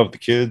up above the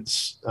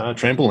kids'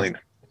 trampoline.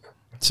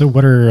 So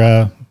what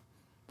are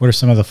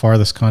some of the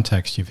farthest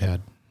contacts you've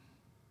had?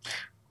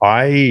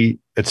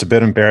 It's a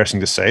bit embarrassing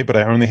to say, but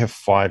I only have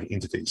 5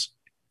 entities.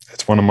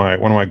 It's one of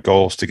my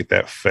goals to get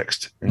that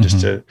fixed and just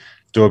to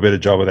do a better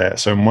job of that.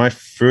 So my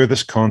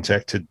furthest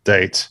contact to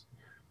date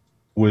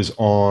was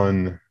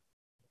on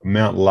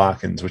Mount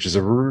Larkins, which is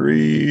a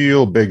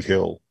real big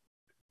hill.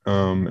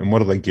 And what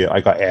did I get?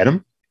 I got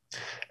Adam.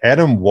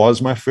 Adam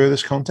was my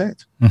furthest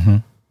contact.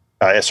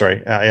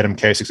 Adam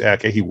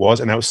Kasich, he was,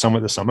 and that was Summit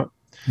to Summit.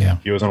 Yeah.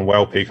 He was on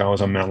Whale Peak. I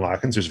was on Mount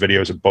Larkins. There's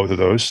videos of both of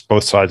those,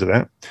 both sides of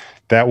that.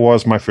 That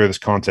was my furthest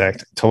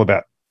contact until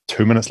about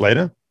 2 minutes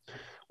later,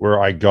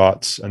 where I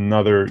got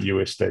another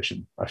US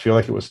station. I feel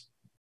like it was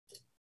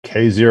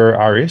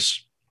K0RS,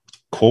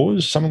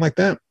 Cause, something like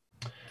that.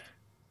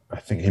 I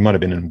think he might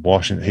have been in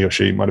Washington. He or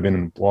she might have been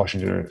in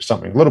Washington or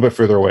something, a little bit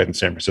further away than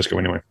San Francisco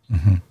anyway,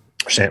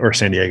 or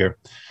San Diego.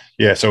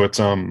 Yeah. So it's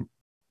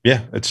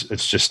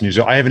it's just New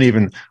Zealand.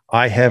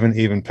 I haven't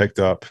even picked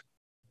up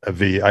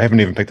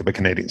a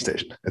Canadian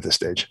station at this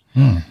stage.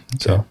 Okay.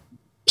 So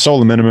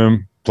solar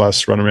minimum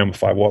plus run around with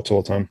 5 watts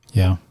all the time.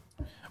 Yeah.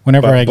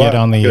 Whenever I get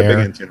on the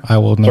air, I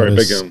will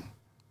notice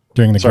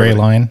during the gray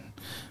line,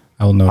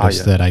 I will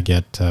notice that I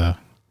get,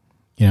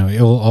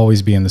 it will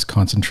always be in this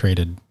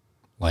concentrated,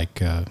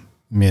 like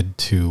mid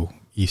to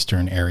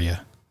eastern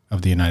area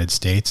of the United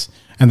States.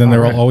 And then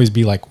there will always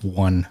be like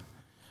one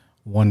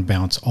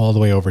bounce all the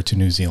way over to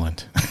New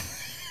Zealand.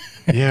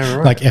 Yeah,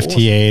 right. Like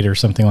FT8 or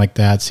something like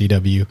that,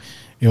 CW.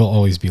 It will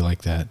always be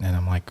like that. And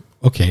I'm like,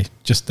 okay,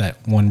 just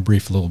that one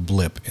brief little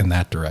blip in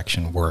that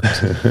direction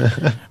worked.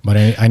 But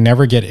I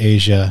never get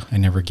Asia. I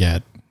never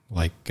get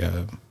like,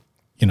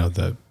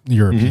 the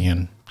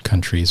European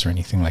countries or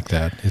anything like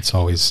that. It's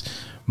always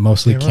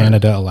mostly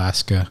Canada,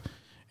 Alaska,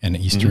 and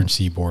Eastern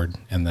Seaboard.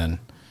 And then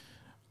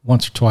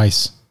once or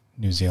twice,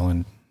 New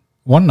Zealand.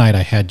 One night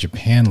I had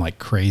Japan like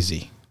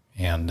crazy,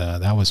 and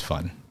that was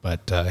fun.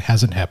 But it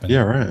hasn't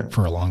happened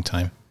for a long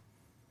time.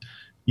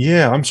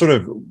 Yeah, I'm sort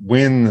of,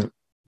 when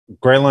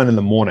gray line in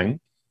the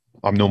morning,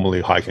 I'm normally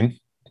hiking,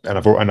 and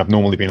I've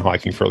normally been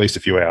hiking for at least a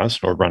few hours,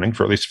 or running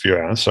for at least a few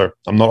hours. So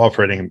I'm not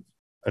operating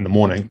in the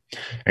morning,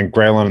 and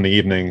gray line in the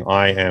evening,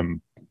 I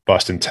am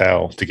busting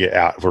tail to get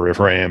out of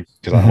wherever I am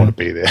because I want to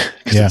be there.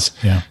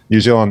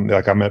 New Zealand,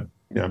 like I'm at,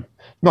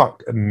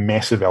 not a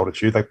massive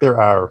altitude. Like there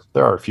are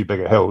a few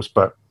bigger hills,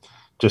 but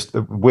just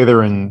the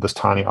weather in this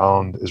tiny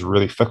island is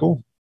really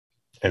fickle.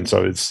 And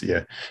so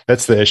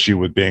that's the issue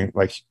with being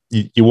like,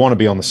 you want to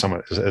be on the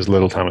summit as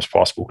little time as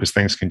possible because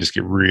things can just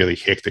get really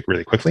hectic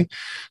really quickly.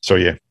 So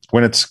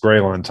when it's gray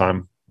line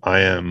time,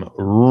 I am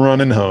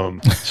running home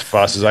as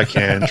fast as I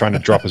can, trying to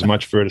drop as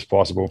much food as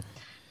possible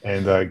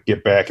and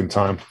get back in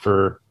time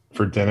for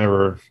dinner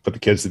or put the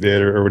kids to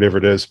bed or whatever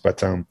it is.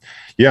 But I'm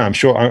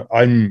sure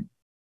I'm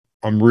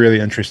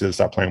really interested to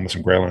start playing with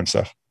some gray line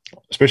stuff,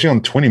 especially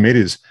on 20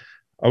 meters.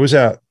 I was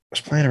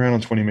playing around on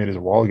 20 meters a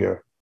while ago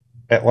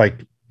at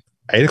like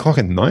 8 o'clock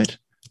at night,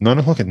 9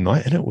 o'clock at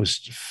night, and it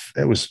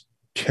was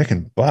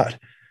kicking butt.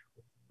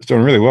 It's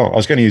doing really well. I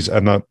was going to use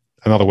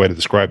another way to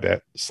describe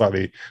that,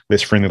 slightly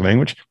less friendly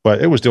language,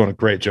 but it was doing a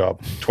great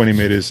job. 20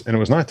 meters, and it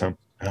was nighttime.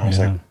 And I was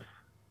like,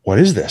 what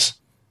is this?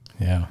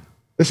 Yeah.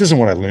 This isn't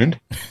what I learned.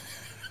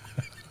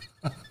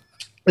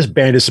 This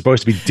band is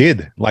supposed to be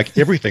dead, like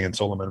everything in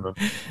Solar Minimum.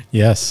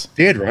 Yes.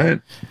 Dead,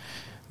 right?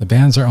 The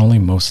bands are only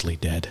mostly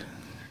dead.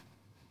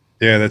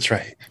 Yeah, that's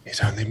right. He's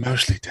only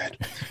mostly dead.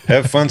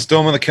 Have fun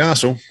storming the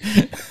castle.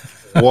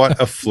 What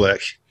a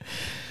flick.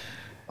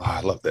 Oh,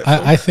 I love that.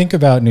 I think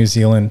about New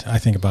Zealand. I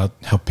think about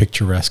how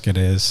picturesque it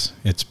is.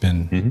 It's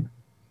been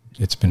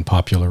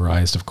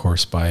popularized, of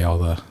course, by all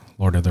the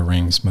Lord of the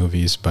Rings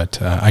movies.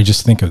 But I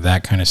just think of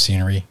that kind of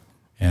scenery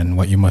and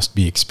what you must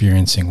be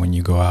experiencing when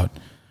you go out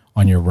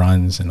on your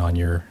runs and on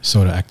your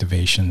soda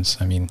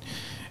activations. I mean,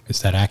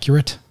 is that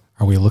accurate?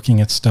 Are we looking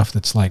at stuff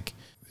that's like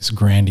this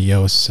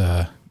grandiose,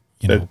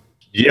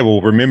 Yeah,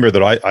 well, remember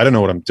that I don't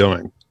know what I'm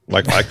doing.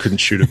 Like, I couldn't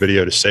shoot a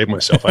video to save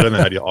myself. I don't know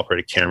how to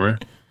operate a camera,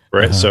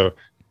 right? So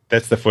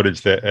that's the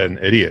footage that an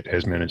idiot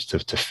has managed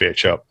to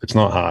fetch up. It's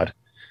not hard.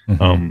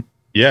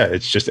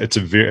 It's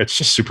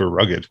just super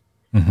rugged.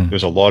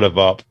 There's a lot of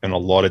up and a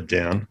lot of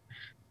down.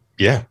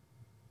 Yeah,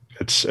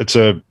 I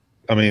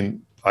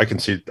can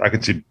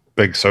see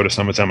big soda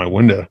summits out my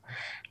window.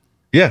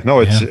 Yeah, no,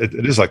 it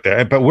is like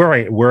that. But where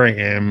I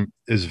am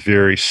is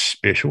very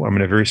special. I'm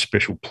in a very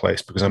special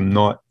place because I'm in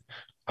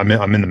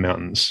the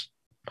mountains.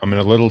 I'm in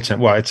a little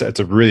town. Well, it's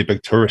a really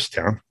big tourist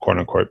town, quote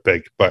unquote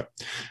big, but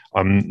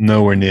I'm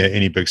nowhere near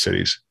any big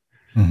cities.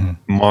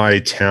 My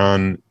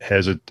town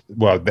has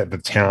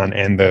the town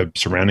and the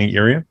surrounding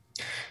area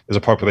is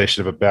a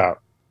population of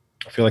about,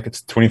 I feel like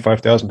it's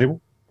 25,000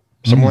 people,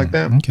 something like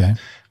that. Okay.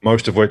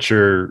 Most of which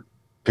are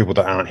people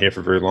that aren't here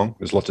for very long.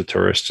 There's lots of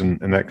tourists and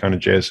that kind of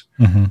jazz.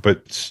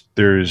 But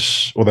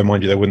although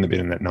mind you, they wouldn't have been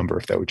in that number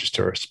if they were just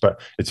tourists,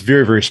 but it's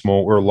very, very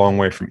small. We're a long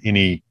way from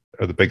any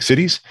of the big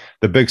cities.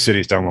 The big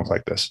cities don't look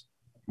like this.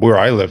 Where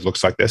I live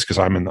looks like this because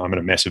I'm in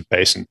a massive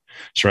basin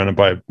surrounded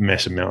by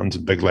massive mountains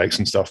and big lakes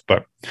and stuff.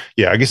 But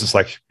yeah, I guess it's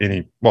like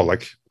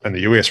like in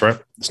the US, right?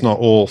 It's not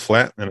all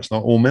flat and it's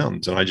not all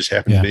mountains. And I just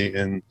happen to be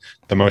in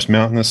the most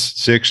mountainous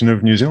section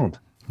of New Zealand.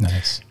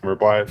 Nice. We're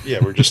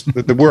just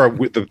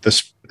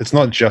it's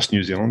not just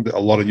New Zealand. A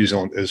lot of New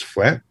Zealand is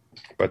flat,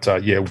 but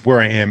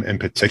where I am in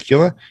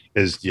particular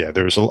is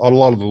there's a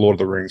lot of the Lord of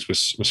the Rings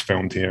was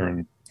filmed here,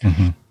 and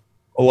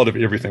a lot of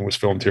everything was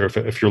filmed here.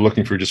 If you're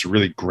looking for just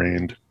really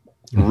grand,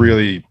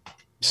 really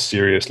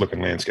serious looking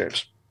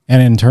landscapes.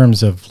 And in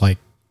terms of like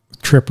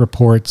trip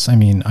reports. I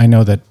mean, I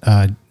know that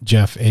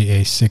Jeff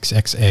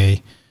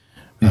AA6XA,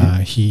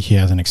 he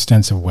has an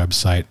extensive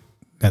website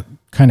that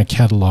kind of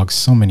catalogs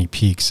so many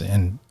peaks,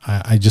 and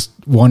I just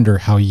wonder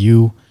how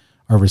you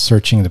are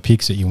researching the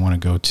peaks that you want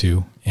to go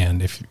to,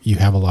 and if you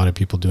have a lot of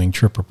people doing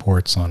trip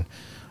reports on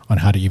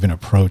how to even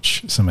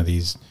approach some of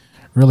these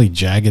really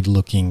jagged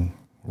looking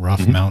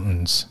rough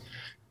mountains.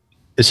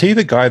 Is he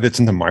the guy that's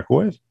in the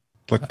microwave?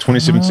 Like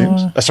 27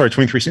 sims? Sorry,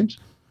 23 sims?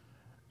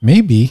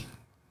 Maybe.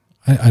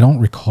 I don't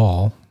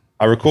recall.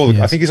 I recall.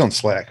 I think he's on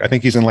Slack. I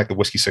think he's in like the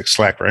Whiskey 6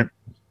 Slack, right?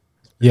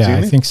 Yeah,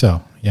 I think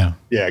so. Yeah.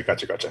 Yeah,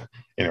 gotcha.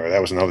 Anyway,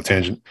 that was another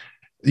tangent.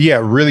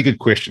 Yeah, really good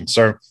question.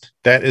 So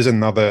that is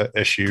another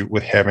issue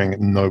with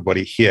having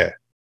nobody here.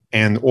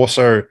 And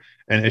also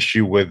an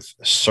issue with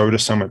SOTA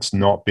summits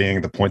not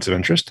being the points of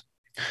interest,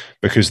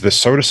 because the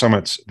SOTA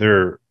summits,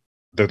 they're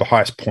the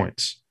highest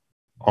points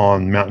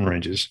on mountain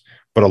ranges,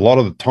 but a lot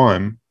of the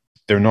time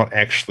they're not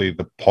actually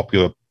the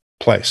popular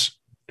place,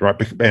 right?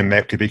 And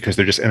that could be because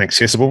they're just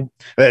inaccessible.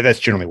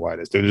 That's generally why it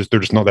is. They're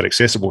just not that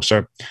accessible.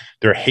 So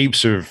there are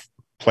heaps of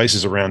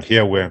places around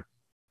here where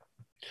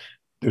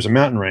there's a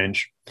mountain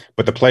range,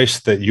 but the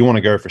place that you want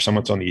to go for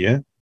summits on the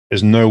year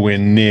is nowhere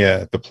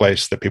near the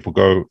place that people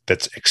go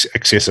that's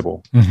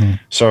accessible.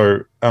 So,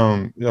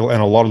 and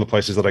a lot of the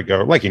places that I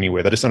go, like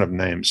anywhere, they just don't have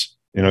names.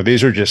 You know,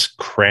 these are just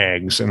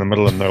crags in the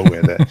middle of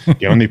nowhere that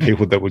the only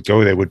people that would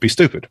go there would be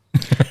stupid.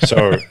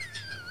 So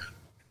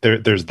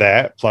there's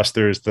that, plus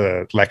there's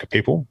the lack of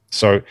people.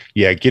 So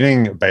yeah,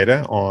 getting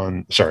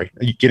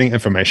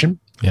information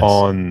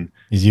on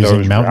He's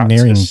using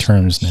mountaineering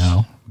terms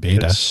now.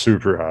 Beta. It's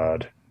super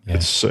hard. Yeah.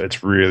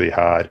 It's really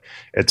hard.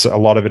 It's a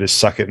lot of it is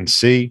suck it and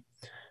see.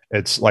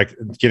 It's like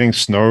getting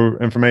snow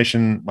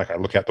information. Like I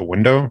look out the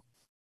window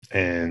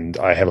and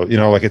I have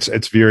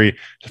it's very,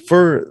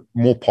 for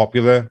more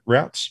popular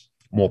routes,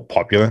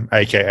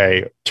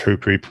 AKA two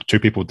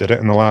people did it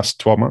in the last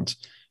 12 months,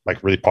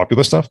 like really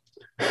popular stuff.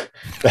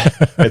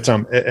 It's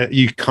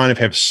you kind of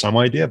have some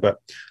idea, but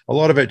a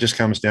lot of it just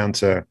comes down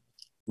to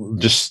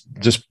just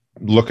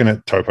looking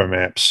at topo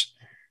maps,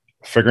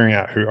 figuring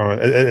out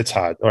it's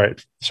hard. All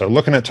right. So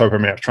looking at topo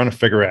maps, trying to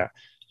figure out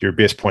your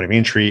best point of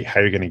entry,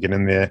 how you're going to get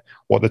in there,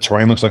 what the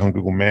terrain looks like on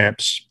Google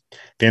Maps,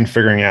 then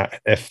figuring out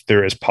if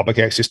there is public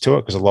access to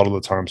it, because a lot of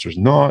the times there's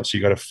not. So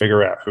you got to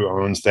figure out who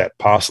owns that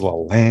parcel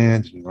of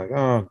land. And you're like,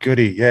 oh,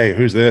 goody, yay,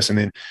 who's this? And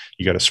then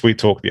you got to sweet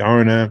talk the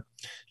owner.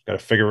 You got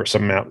to figure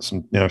something out,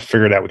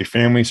 figure it out with your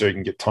family so you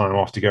can get time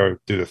off to go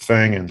do the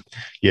thing. And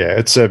yeah,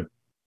 it's certainly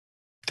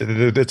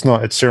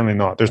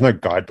not. There's no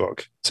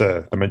guidebook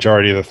to the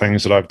majority of the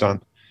things that I've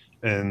done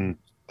in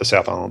the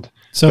South Island.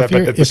 So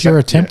if you're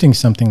attempting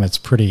something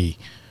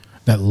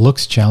that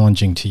looks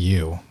challenging to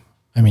you,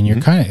 I mean, you're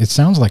it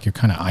sounds like you're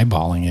kind of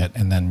eyeballing it,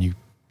 and then you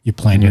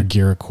plan your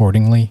gear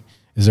accordingly.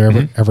 Is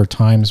there ever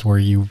times where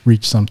you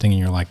reach something and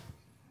you're like,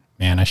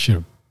 man, I should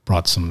have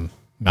brought some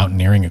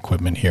mountaineering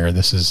equipment here.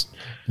 This is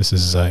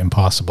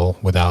impossible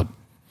without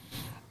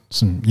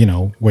some,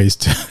 ways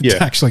to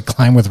actually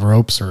climb with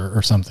ropes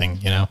or something,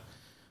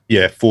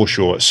 Yeah, for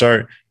sure.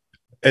 So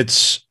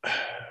it's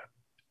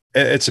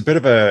a bit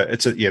of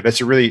it's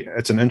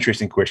an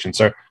interesting question.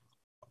 So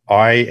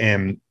I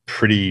am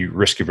pretty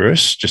risk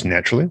averse, just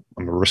naturally.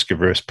 I'm a risk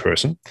averse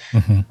person.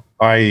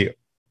 I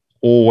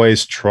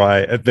always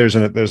try. There's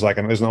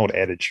an old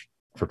adage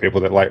for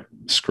people that like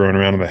screwing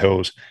around in the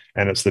hills,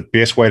 and it's the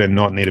best way to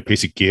not need a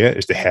piece of gear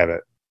is to have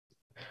it.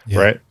 Yeah.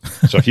 Right.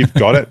 So if you've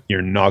got it,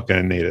 you're not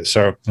going to need it.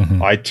 So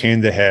I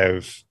tend to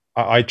have.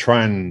 I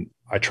try and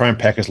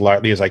pack as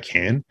lightly as I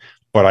can,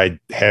 but I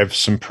have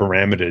some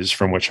parameters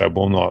from which I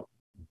will not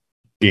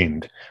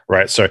bend,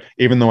 right? So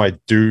even though I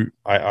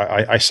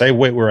say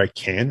wait where I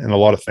can in a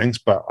lot of things,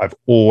 but I've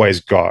always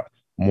got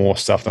more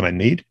stuff than I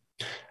need.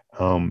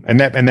 And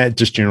that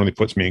just generally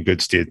puts me in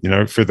good stead,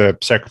 for the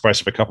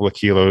sacrifice of a couple of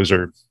kilos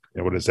or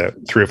what is that,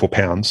 3 or 4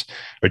 pounds,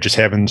 or just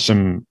having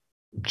some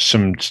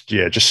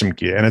gear.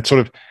 And it's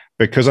sort of,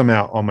 because I'm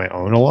out on my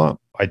own a lot,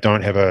 I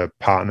don't have a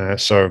partner,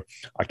 so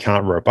I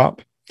can't rope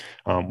up.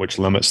 Which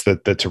limits the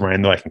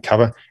terrain that I can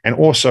cover. And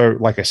also,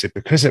 like I said,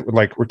 because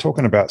we're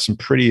talking about some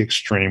pretty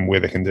extreme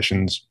weather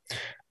conditions,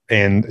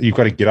 and you've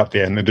got to get up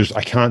there, and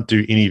I can't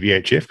do any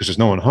VHF because there's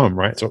no one home,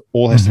 right? So it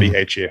all has to be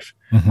HF.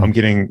 I'm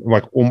getting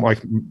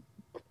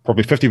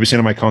probably 50%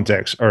 of my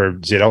contacts are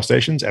ZL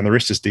stations, and the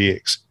rest is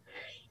DX.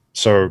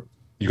 So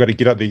you've got to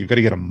get up there. You've got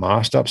to get a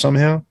mast up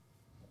somehow.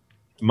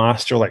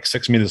 Masts are like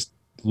 6 meters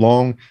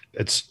long.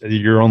 It's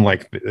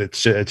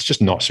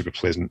just not super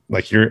pleasant.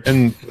 Like you're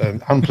in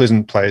an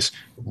unpleasant place.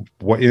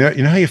 What you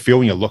know how you feel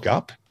when you look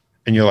up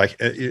and you're like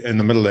in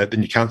the middle of it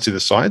and you can't see the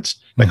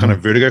sides, that kind of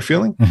vertigo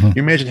feeling.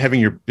 You imagine having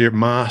your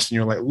mast and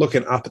you're like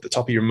looking up at the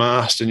top of your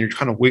mast and you're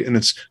kind of wet and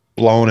it's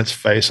blowing its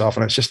face off,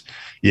 and it's just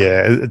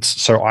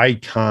so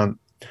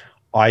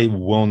I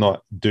will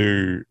not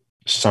do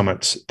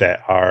summits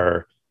that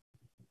are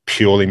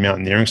purely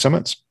mountaineering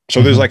summits.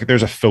 So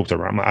there's a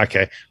filter. I'm like,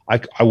 okay,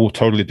 I will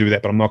totally do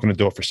that, but I'm not going to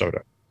do it for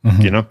SOTA,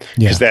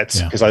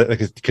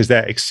 because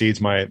that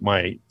exceeds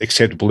my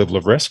acceptable level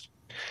of risk.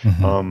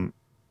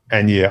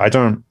 And yeah,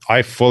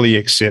 I fully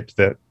accept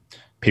that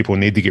people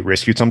need to get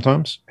rescued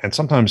sometimes. And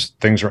sometimes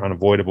things are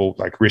unavoidable.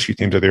 Like rescue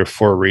teams are there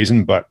for a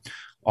reason. But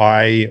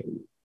I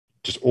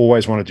just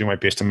always want to do my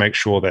best to make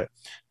sure that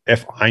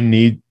if I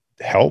need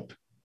help,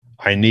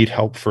 I need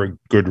help for a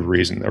good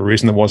reason, a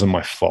reason that wasn't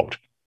my fault,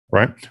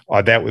 right?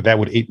 That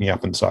would eat me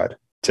up inside.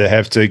 To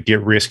have to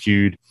get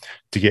rescued,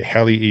 to get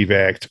heli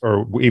evac,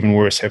 or even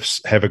worse,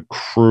 have a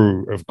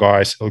crew of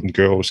guys and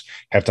girls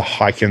have to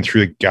hike in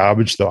through the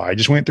garbage that I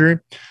just went through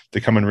to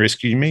come and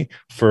rescue me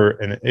for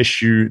an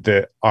issue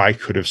that I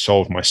could have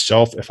solved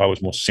myself if I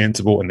was more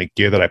sensible in the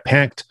gear that I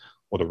packed,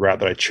 or the route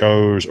that I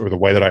chose, or the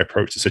way that I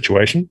approached the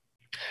situation.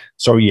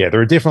 So yeah,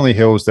 there are definitely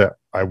hills that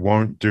I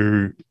won't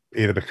do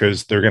either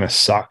because they're going to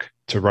suck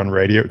to run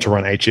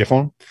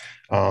HF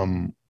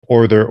on,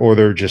 or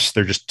they're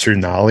just too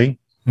gnarly.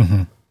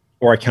 Mm-hmm.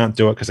 Or I can't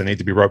do it because I need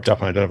to be roped up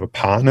and I don't have a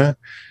partner.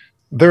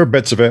 There are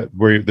bits of it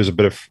where there's a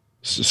bit of,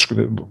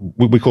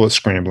 we call it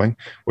scrambling,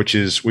 which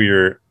is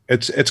where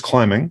it's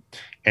climbing,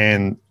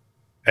 and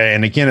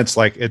again it's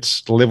like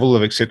it's the level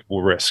of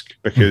acceptable risk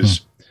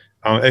because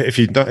if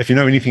you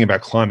know anything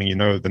about climbing, you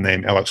know the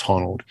name Alex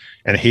Honnold,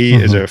 and he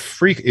is a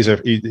freak.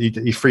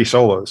 He free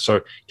solos,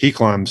 so he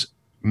climbs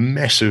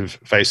massive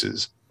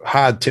faces,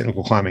 hard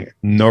technical climbing,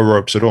 no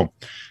ropes at all.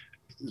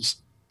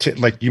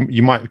 Like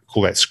you might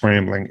call that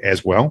scrambling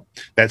as well.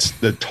 That's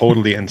the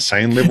totally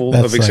insane level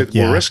of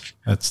acceptable risk.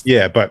 That's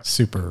but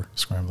super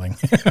scrambling.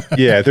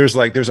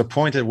 there's a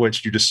point at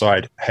which you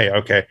decide, hey,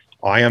 okay,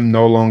 I am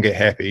no longer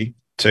happy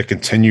to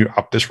continue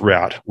up this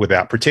route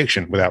without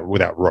protection,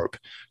 without rope,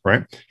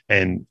 right?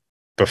 And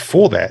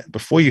before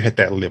you hit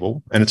that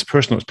level, and it's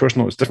personal,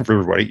 it's different for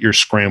everybody. You're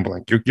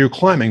scrambling, you're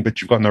climbing,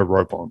 but you've got no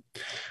rope on.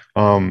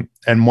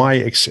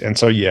 My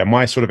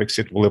sort of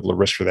acceptable level of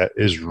risk for that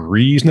is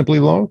reasonably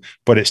low,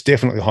 but it's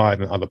definitely higher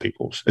than other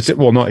people's.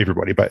 Not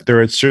everybody, but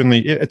there is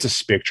certainly, it's a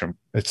spectrum.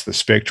 It's the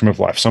spectrum of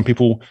life. Some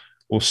people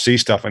will see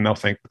stuff and they'll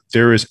think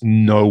there is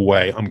no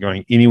way I'm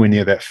going anywhere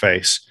near that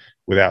face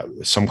without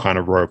some kind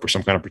of rope or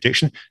some kind of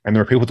protection. And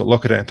there are people that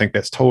look at it and think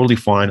that's totally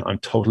fine. I'm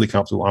totally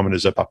comfortable. I'm going to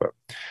zip up it.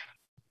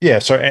 Yeah.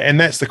 So, and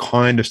that's the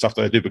kind of stuff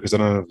that I do because I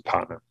don't have a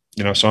partner,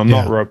 so I'm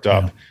not roped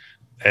up. Yeah.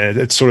 And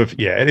it's sort of,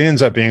 it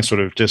ends up being sort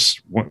of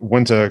just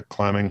winter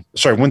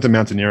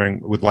mountaineering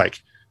with like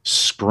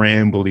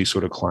scrambly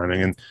sort of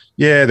climbing. And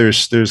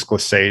there's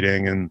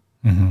glissading and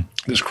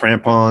there's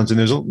crampons and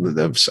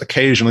there's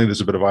occasionally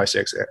there's a bit of ice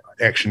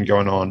action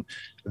going on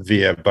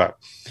there. But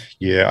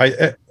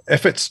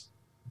if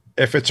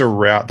it's a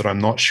route that I'm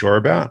not sure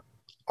about,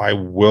 I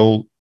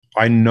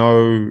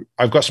know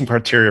I've got some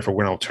criteria for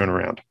when I'll turn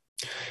around.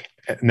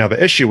 Now,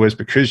 the issue is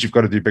because you've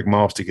got to do big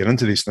miles to get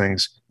into these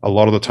things, a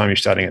lot of the time you're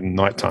starting at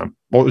nighttime,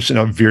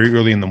 very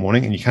early in the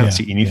morning, and you can't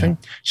see anything.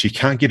 Yeah. So you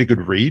can't get a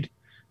good read.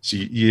 So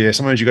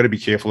sometimes you got to be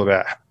careful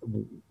about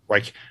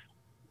like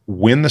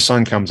when the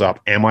sun comes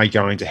up, am I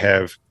going to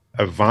have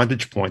a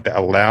vantage point that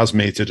allows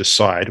me to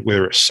decide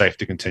whether it's safe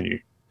to continue?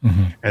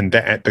 And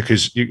that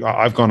because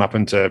I've gone up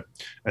into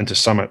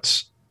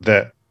summits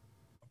that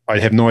I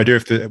have no idea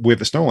where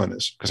the snow line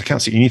is because I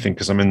can't see anything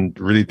because I'm in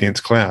really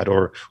dense cloud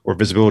or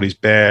visibility is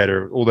bad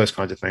or all those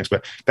kinds of things.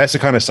 But that's the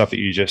kind of stuff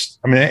that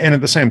and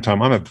at the same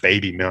time, I'm a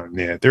baby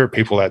mountaineer. There are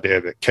people out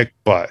there that kick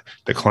butt,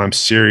 that climb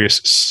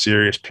serious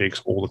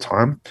peaks all the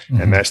time.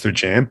 And that's their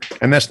jam.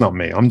 And that's not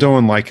me. I'm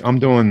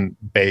doing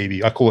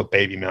baby. I call it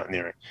baby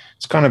mountaineering.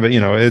 It's kind of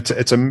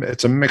it's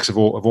a mix of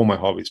all my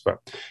hobbies, but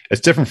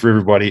it's different for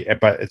everybody.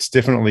 But it's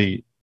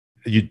definitely,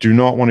 you do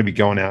not want to be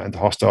going out into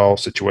hostile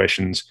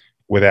situations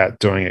without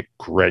doing it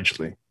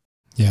gradually,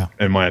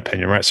 in my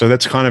opinion, right? So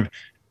that's kind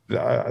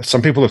of,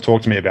 some people have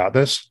talked to me about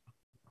this,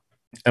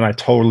 and I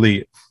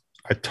totally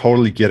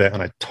get it,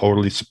 and I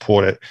totally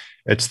support it.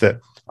 It's that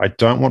I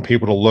don't want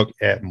people to look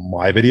at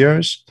my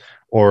videos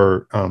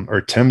or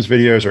Tim's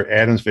videos or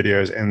Adam's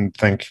videos and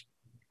think,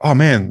 oh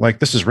man, like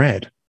this is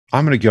rad.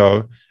 I'm going to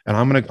go and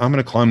I'm going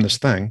to climb this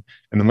thing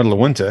in the middle of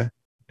winter,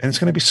 and it's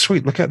going to be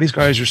sweet. Look at these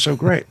guys are so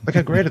great. Look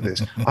how great it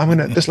is.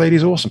 This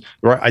lady's awesome,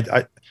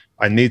 right?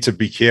 I need to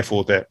be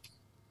careful that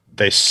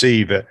they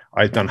see that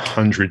I've done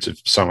hundreds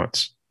of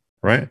summits,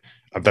 right?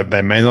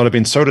 They may not have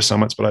been soda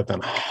summits, but I've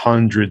done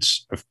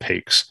hundreds of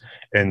peaks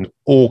in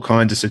all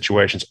kinds of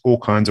situations, all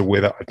kinds of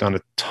weather. I've done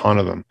a ton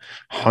of them,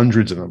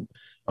 hundreds of them.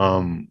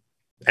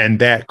 And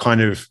that kind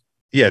of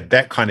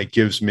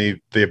gives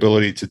me the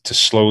ability to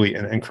slowly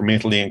and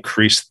incrementally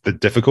increase the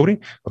difficulty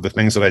of the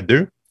things that I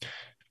do.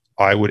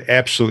 I would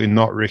absolutely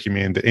not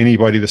recommend that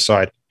anybody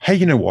decide, hey,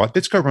 you know what?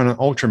 Let's go run an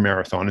ultra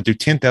marathon and do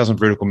 10,000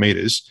 vertical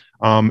meters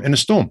in a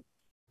storm.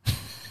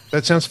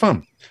 That sounds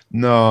fun.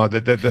 No,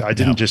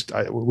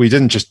 we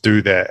didn't just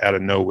do that out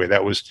of nowhere.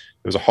 There was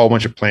a whole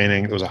bunch of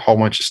planning. There was a whole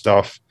bunch of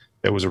stuff.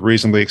 There was a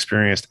reasonably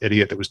experienced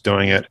idiot that was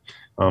doing it.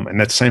 And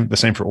that's the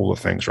same for all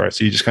the things, right?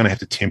 So you just kind of have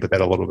to temper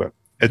that a little bit.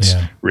 It's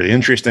really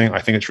interesting.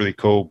 I think it's really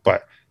cool,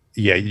 but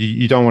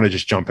you don't want to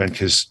just jump in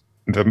because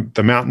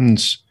the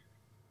mountains,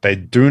 they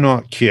do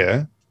not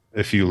care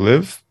if you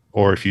live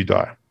or if you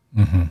die.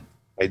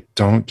 They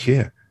don't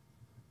care.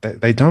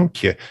 They don't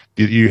care.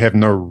 You have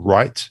no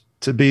right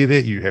to be there.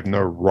 You have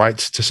no right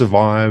to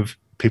survive.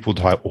 People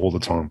die all the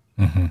time.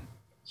 Mm-hmm.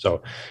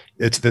 So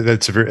it's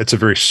a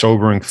very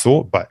sobering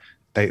thought, but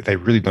they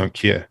really don't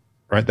care,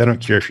 right? They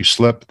don't care if you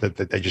slip. That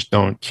they just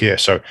don't care.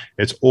 So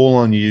it's all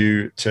on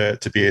you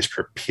to be as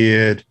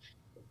prepared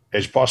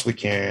as you possibly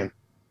can.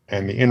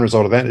 And the end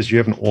result of that is you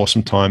have an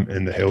awesome time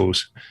in the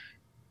hills,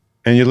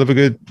 and you live a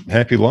good,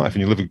 happy life,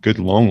 and you live a good,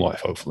 long life,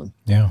 hopefully.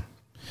 Yeah.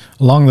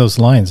 Along those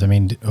lines, I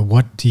mean,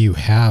 what do you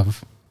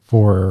have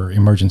for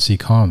emergency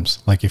comms?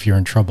 Like if you're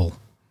in trouble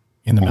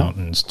in the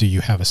mountains, do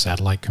you have a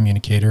satellite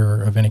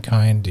communicator of any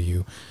kind? Do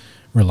you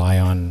rely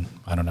on,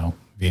 I don't know,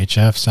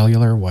 VHF,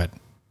 cellular, what?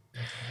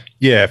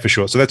 Yeah, for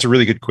sure. So that's a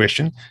really good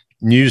question.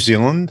 New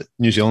Zealanders,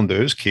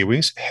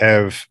 Kiwis,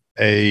 have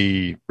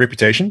a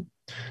reputation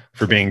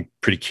for being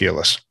pretty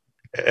careless.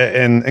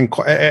 And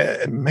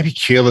maybe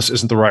careless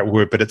isn't the right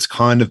word, but it's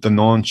kind of the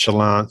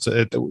nonchalance.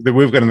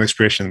 We've got an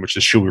expression which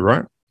is "she'll be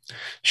right."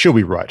 She'll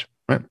be right,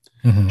 right?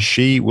 Mm-hmm.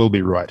 She will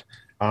be right,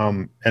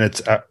 and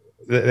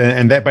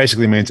that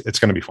basically means it's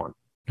going to be fine,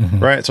 Mm-hmm.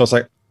 right? So it's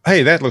like,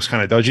 hey, that looks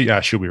kind of dodgy.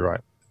 Yeah, she'll be right.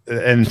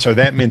 And so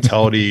that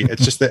mentality,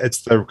 it's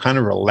the kind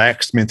of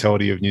relaxed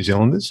mentality of New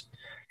Zealanders,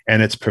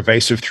 and it's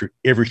pervasive through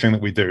everything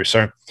that we do.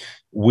 So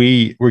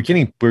we're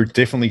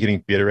definitely getting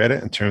better at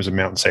it in terms of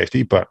mountain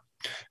safety, but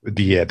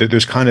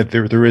there's kind of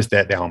there is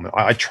that element.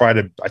 I try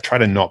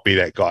to not be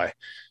that guy.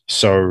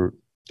 So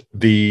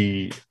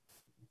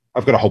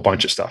I've got a whole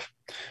bunch of stuff.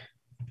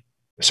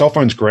 Cell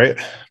phone's great,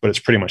 but it's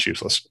pretty much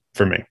useless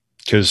for me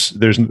because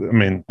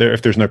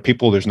if there's no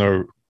people, there's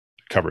no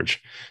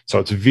coverage. So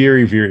it's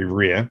very, very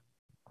rare.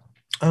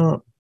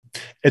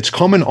 It's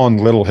common on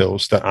little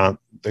hills that aren't,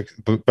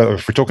 but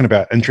if we're talking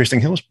about interesting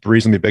hills,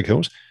 reasonably big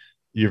hills,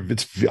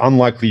 it's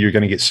unlikely you're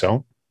going to get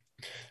cell.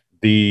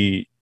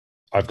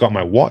 I've got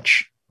my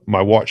watch.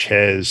 My watch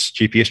has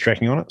GPS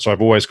tracking on it, so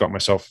I've always got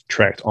myself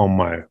tracked on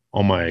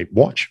my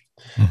watch.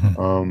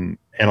 Mm-hmm.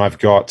 And I've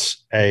got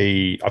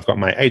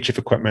my HF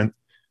equipment.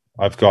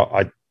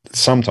 I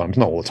sometimes,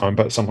 not all the time,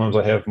 but sometimes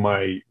I have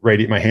my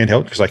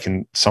handheld because I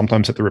can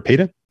sometimes hit the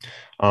repeater.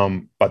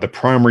 But the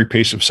primary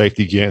piece of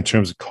safety gear in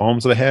terms of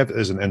comms that I have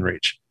is an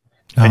InReach.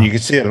 And you can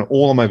see it in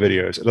all of my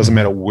videos. It doesn't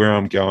matter where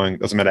I'm going. It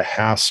doesn't matter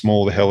how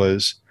small the hill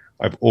is.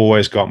 I've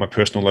always got my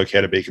personal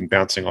locator beacon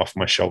bouncing off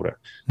my shoulder,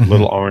 Mm-hmm.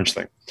 little orange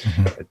thing.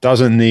 Mm-hmm. It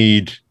doesn't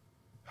need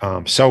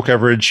cell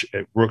coverage.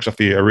 It works off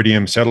the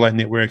Iridium satellite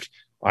network.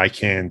 I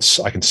can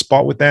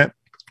spot with that.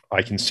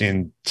 I can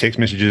send text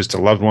messages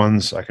to loved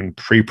ones. I can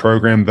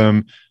pre-program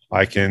them.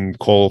 I can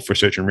call for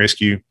search and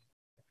rescue.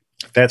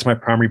 That's my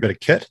primary bit of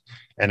kit.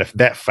 And if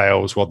that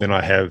fails, well, then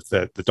I have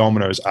the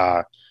dominoes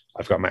are,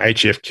 I've got my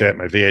HF kit,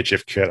 my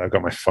VHF kit, I've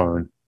got my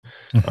phone.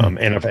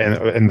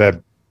 Mm-hmm.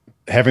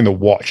 Having the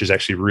watch is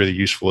actually really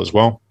useful as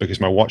well because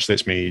my watch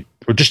lets me,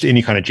 or just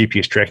any kind of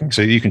GPS tracking,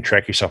 so you can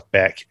track yourself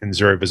back in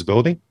zero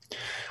visibility,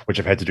 which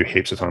I've had to do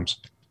heaps of times,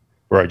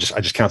 where I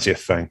just can't see a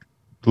thing.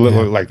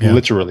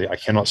 Literally, I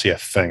cannot see a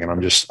thing, and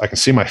I can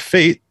see my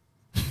feet,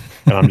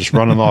 and I'm just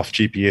running off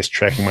GPS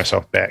tracking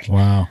myself back.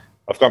 Wow.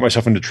 I've got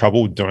myself into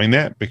trouble doing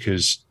that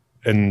because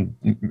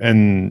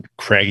in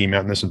craggy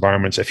mountainous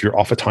environments, if you're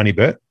off a tiny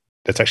bit,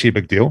 that's actually a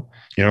big deal.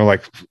 You know,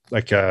 like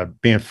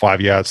being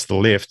 5 yards to the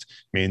left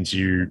means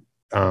you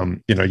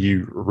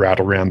route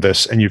around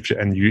this and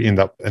you end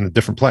up in a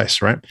different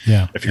place, right?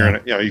 Yeah. If you're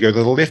you go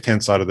to the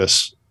left-hand side of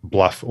this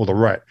bluff or the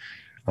right.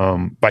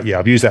 But yeah,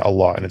 I've used that a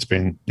lot, and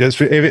in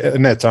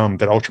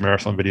that ultra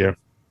marathon video,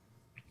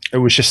 it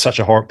was just such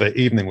the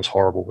evening was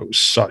horrible. It was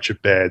such a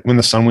bad, when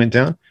the sun went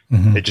down,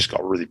 Mm-hmm. it just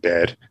got really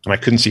bad, and I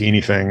couldn't see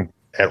anything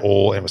at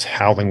all. It was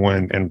howling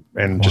wind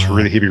and just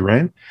really heavy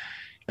rain.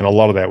 And a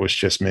lot of that was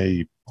just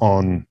me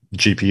on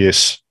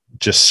GPS,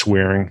 just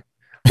swearing.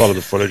 A lot of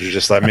the footage is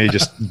just like me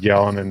just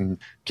yelling and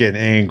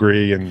getting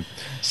angry and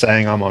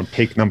saying I'm on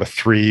peak number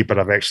 3, but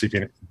I've actually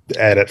been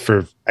at it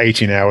for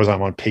 18 hours.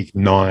 I'm on peak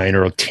 9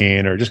 or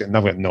 10 or I've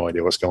got no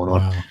idea what's going on.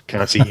 Wow.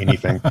 Can't see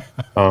anything.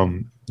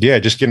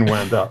 Just getting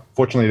wound up.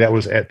 Fortunately, that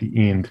was at the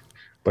end.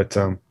 But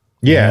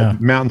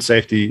mountain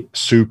safety,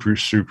 super,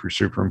 super,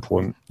 super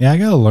important. Yeah, I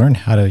got to learn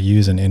how to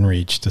use an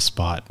InReach to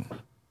spot.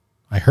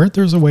 I heard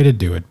there's a way to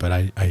do it, but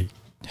I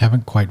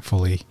haven't quite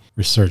fully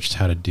researched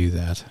how to do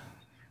that.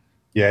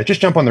 Yeah,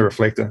 just jump on the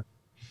reflector,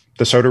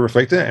 the SOTA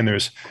reflector, and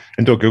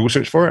do a Google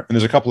search for it. And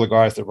there's a couple of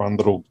guys that run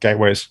little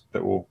gateways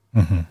that will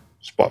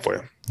spot for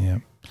you. Yeah.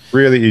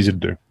 Really easy to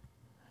do.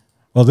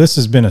 Well, this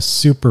has been a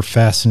super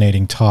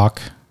fascinating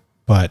talk,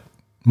 but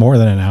more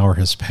than an hour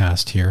has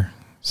passed here.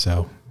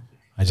 So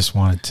I just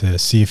wanted to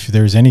see if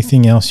there's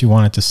anything else you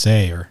wanted to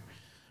say or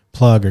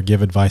plug or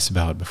give advice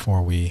about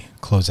before we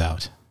close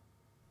out.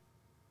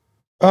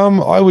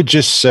 I would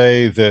just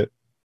say that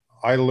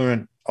I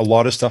learned a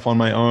lot of stuff on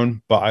my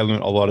own, but I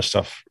learned a lot of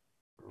stuff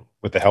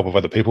with the help of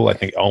other people. I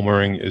think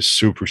Elmering is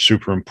super,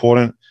 super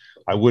important.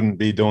 I wouldn't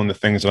be doing the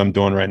things that I'm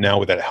doing right now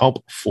without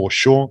help, for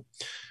sure.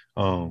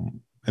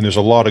 And there's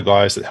a lot of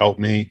guys that help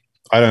me.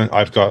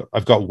 I've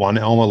got one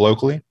Elmer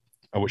locally,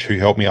 who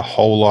helped me a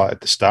whole lot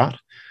at the start.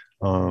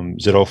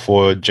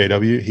 Z04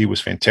 JW, he was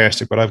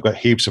fantastic, but I've got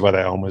heaps of other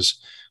Elmers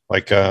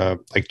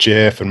like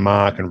Jeff and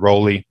Mark and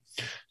Rolly,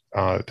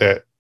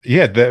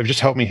 they've just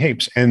helped me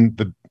heaps. And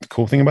the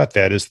cool thing about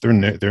that is they're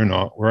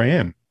not where I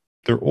am.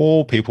 They're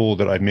all people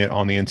that I've met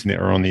on the internet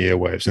or on the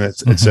airwaves, and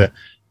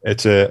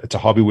it's a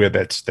hobby where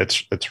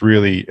that's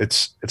really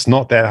it's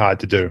not that hard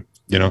to do.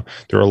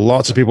 There are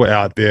lots of people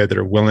out there that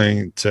are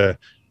willing to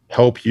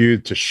help you,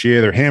 to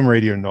share their ham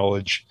radio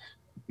knowledge,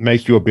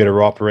 make you a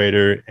better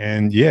operator,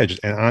 and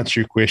and answer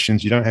your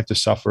questions. You don't have to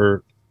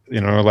suffer,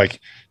 like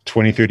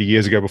 20, 30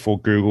 years ago before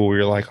Google, where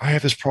you're like, I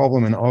have this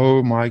problem and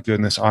oh my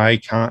goodness, what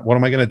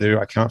am I going to do?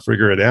 I can't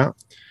figure it out.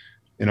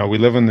 We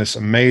live in this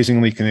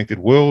amazingly connected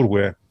world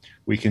where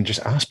we can just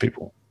ask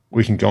people.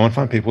 We can go and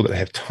find people that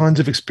have tons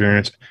of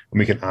experience, and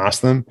we can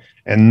ask them.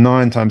 And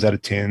 9 times out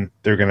of 10,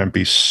 they're going to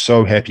be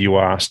so happy you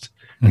asked,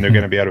 and they're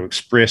going to be able to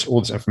express all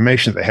this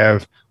information that they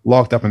have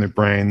locked up in their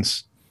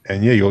brains.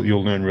 And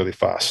you'll learn really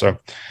fast. So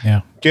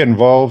get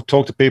involved,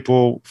 talk to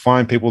people,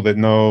 find people that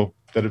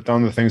have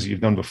done the things that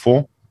you've done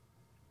before.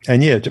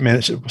 And man,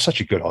 it's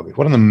such a good hobby.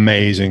 What an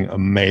amazing,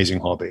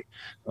 amazing hobby.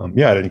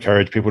 I'd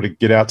encourage people to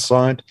get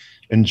outside,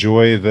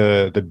 enjoy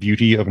the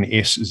beauty of an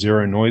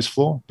S0 noise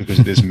floor, because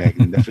it is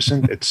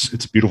magnificent. It's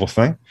a beautiful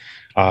thing.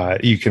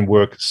 You can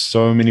work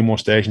so many more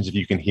stations if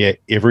you can hear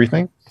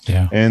everything.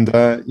 Yeah. And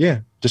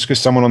just because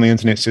someone on the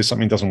internet says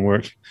something doesn't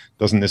work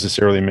doesn't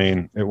necessarily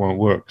mean it won't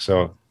work.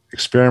 So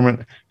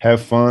experiment,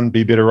 have fun,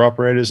 be better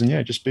operators,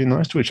 and just be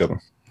nice to each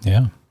other.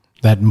 Yeah.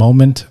 That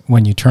moment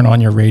when you turn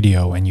on your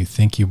radio and you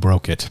think you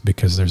broke it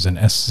because there's an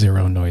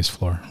S0 noise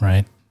floor,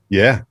 right?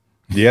 Yeah,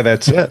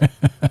 that's it.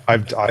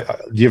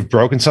 You've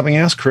broken something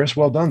else, Chris.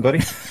 Well done, buddy.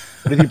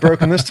 What have you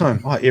broken this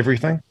time? Oh,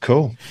 everything.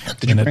 Cool.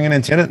 Did you bring an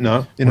antenna?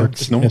 No.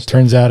 Just normal stuff.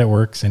 Turns out it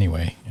works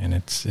anyway, and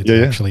it's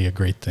actually a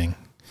great thing.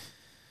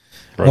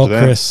 Well,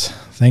 Chris,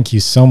 thank you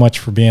so much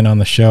for being on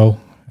the show.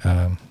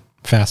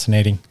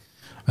 Fascinating.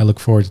 I look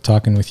forward to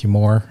talking with you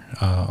more,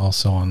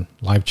 also on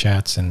live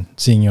chats and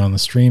seeing you on the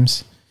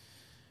streams.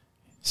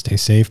 Stay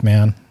safe,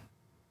 man.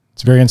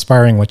 It's very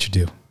inspiring what you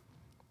do.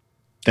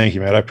 Thank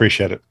you, Matt. I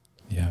appreciate it.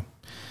 Yeah.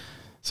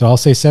 So I'll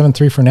say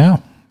 7-3 for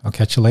now. I'll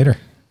catch you later.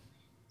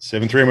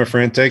 7-3, my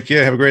friend. Take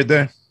care. Have a great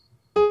day.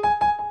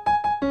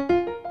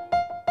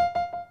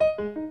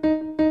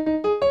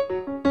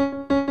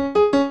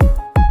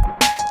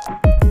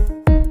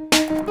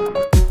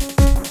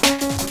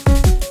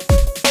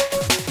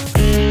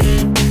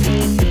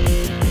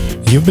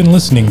 You've been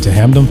listening to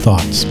Hamdom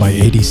Thoughts by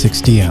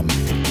 86DM.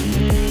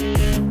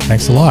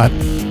 Thanks a lot.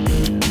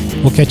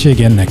 We'll catch you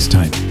again next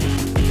time.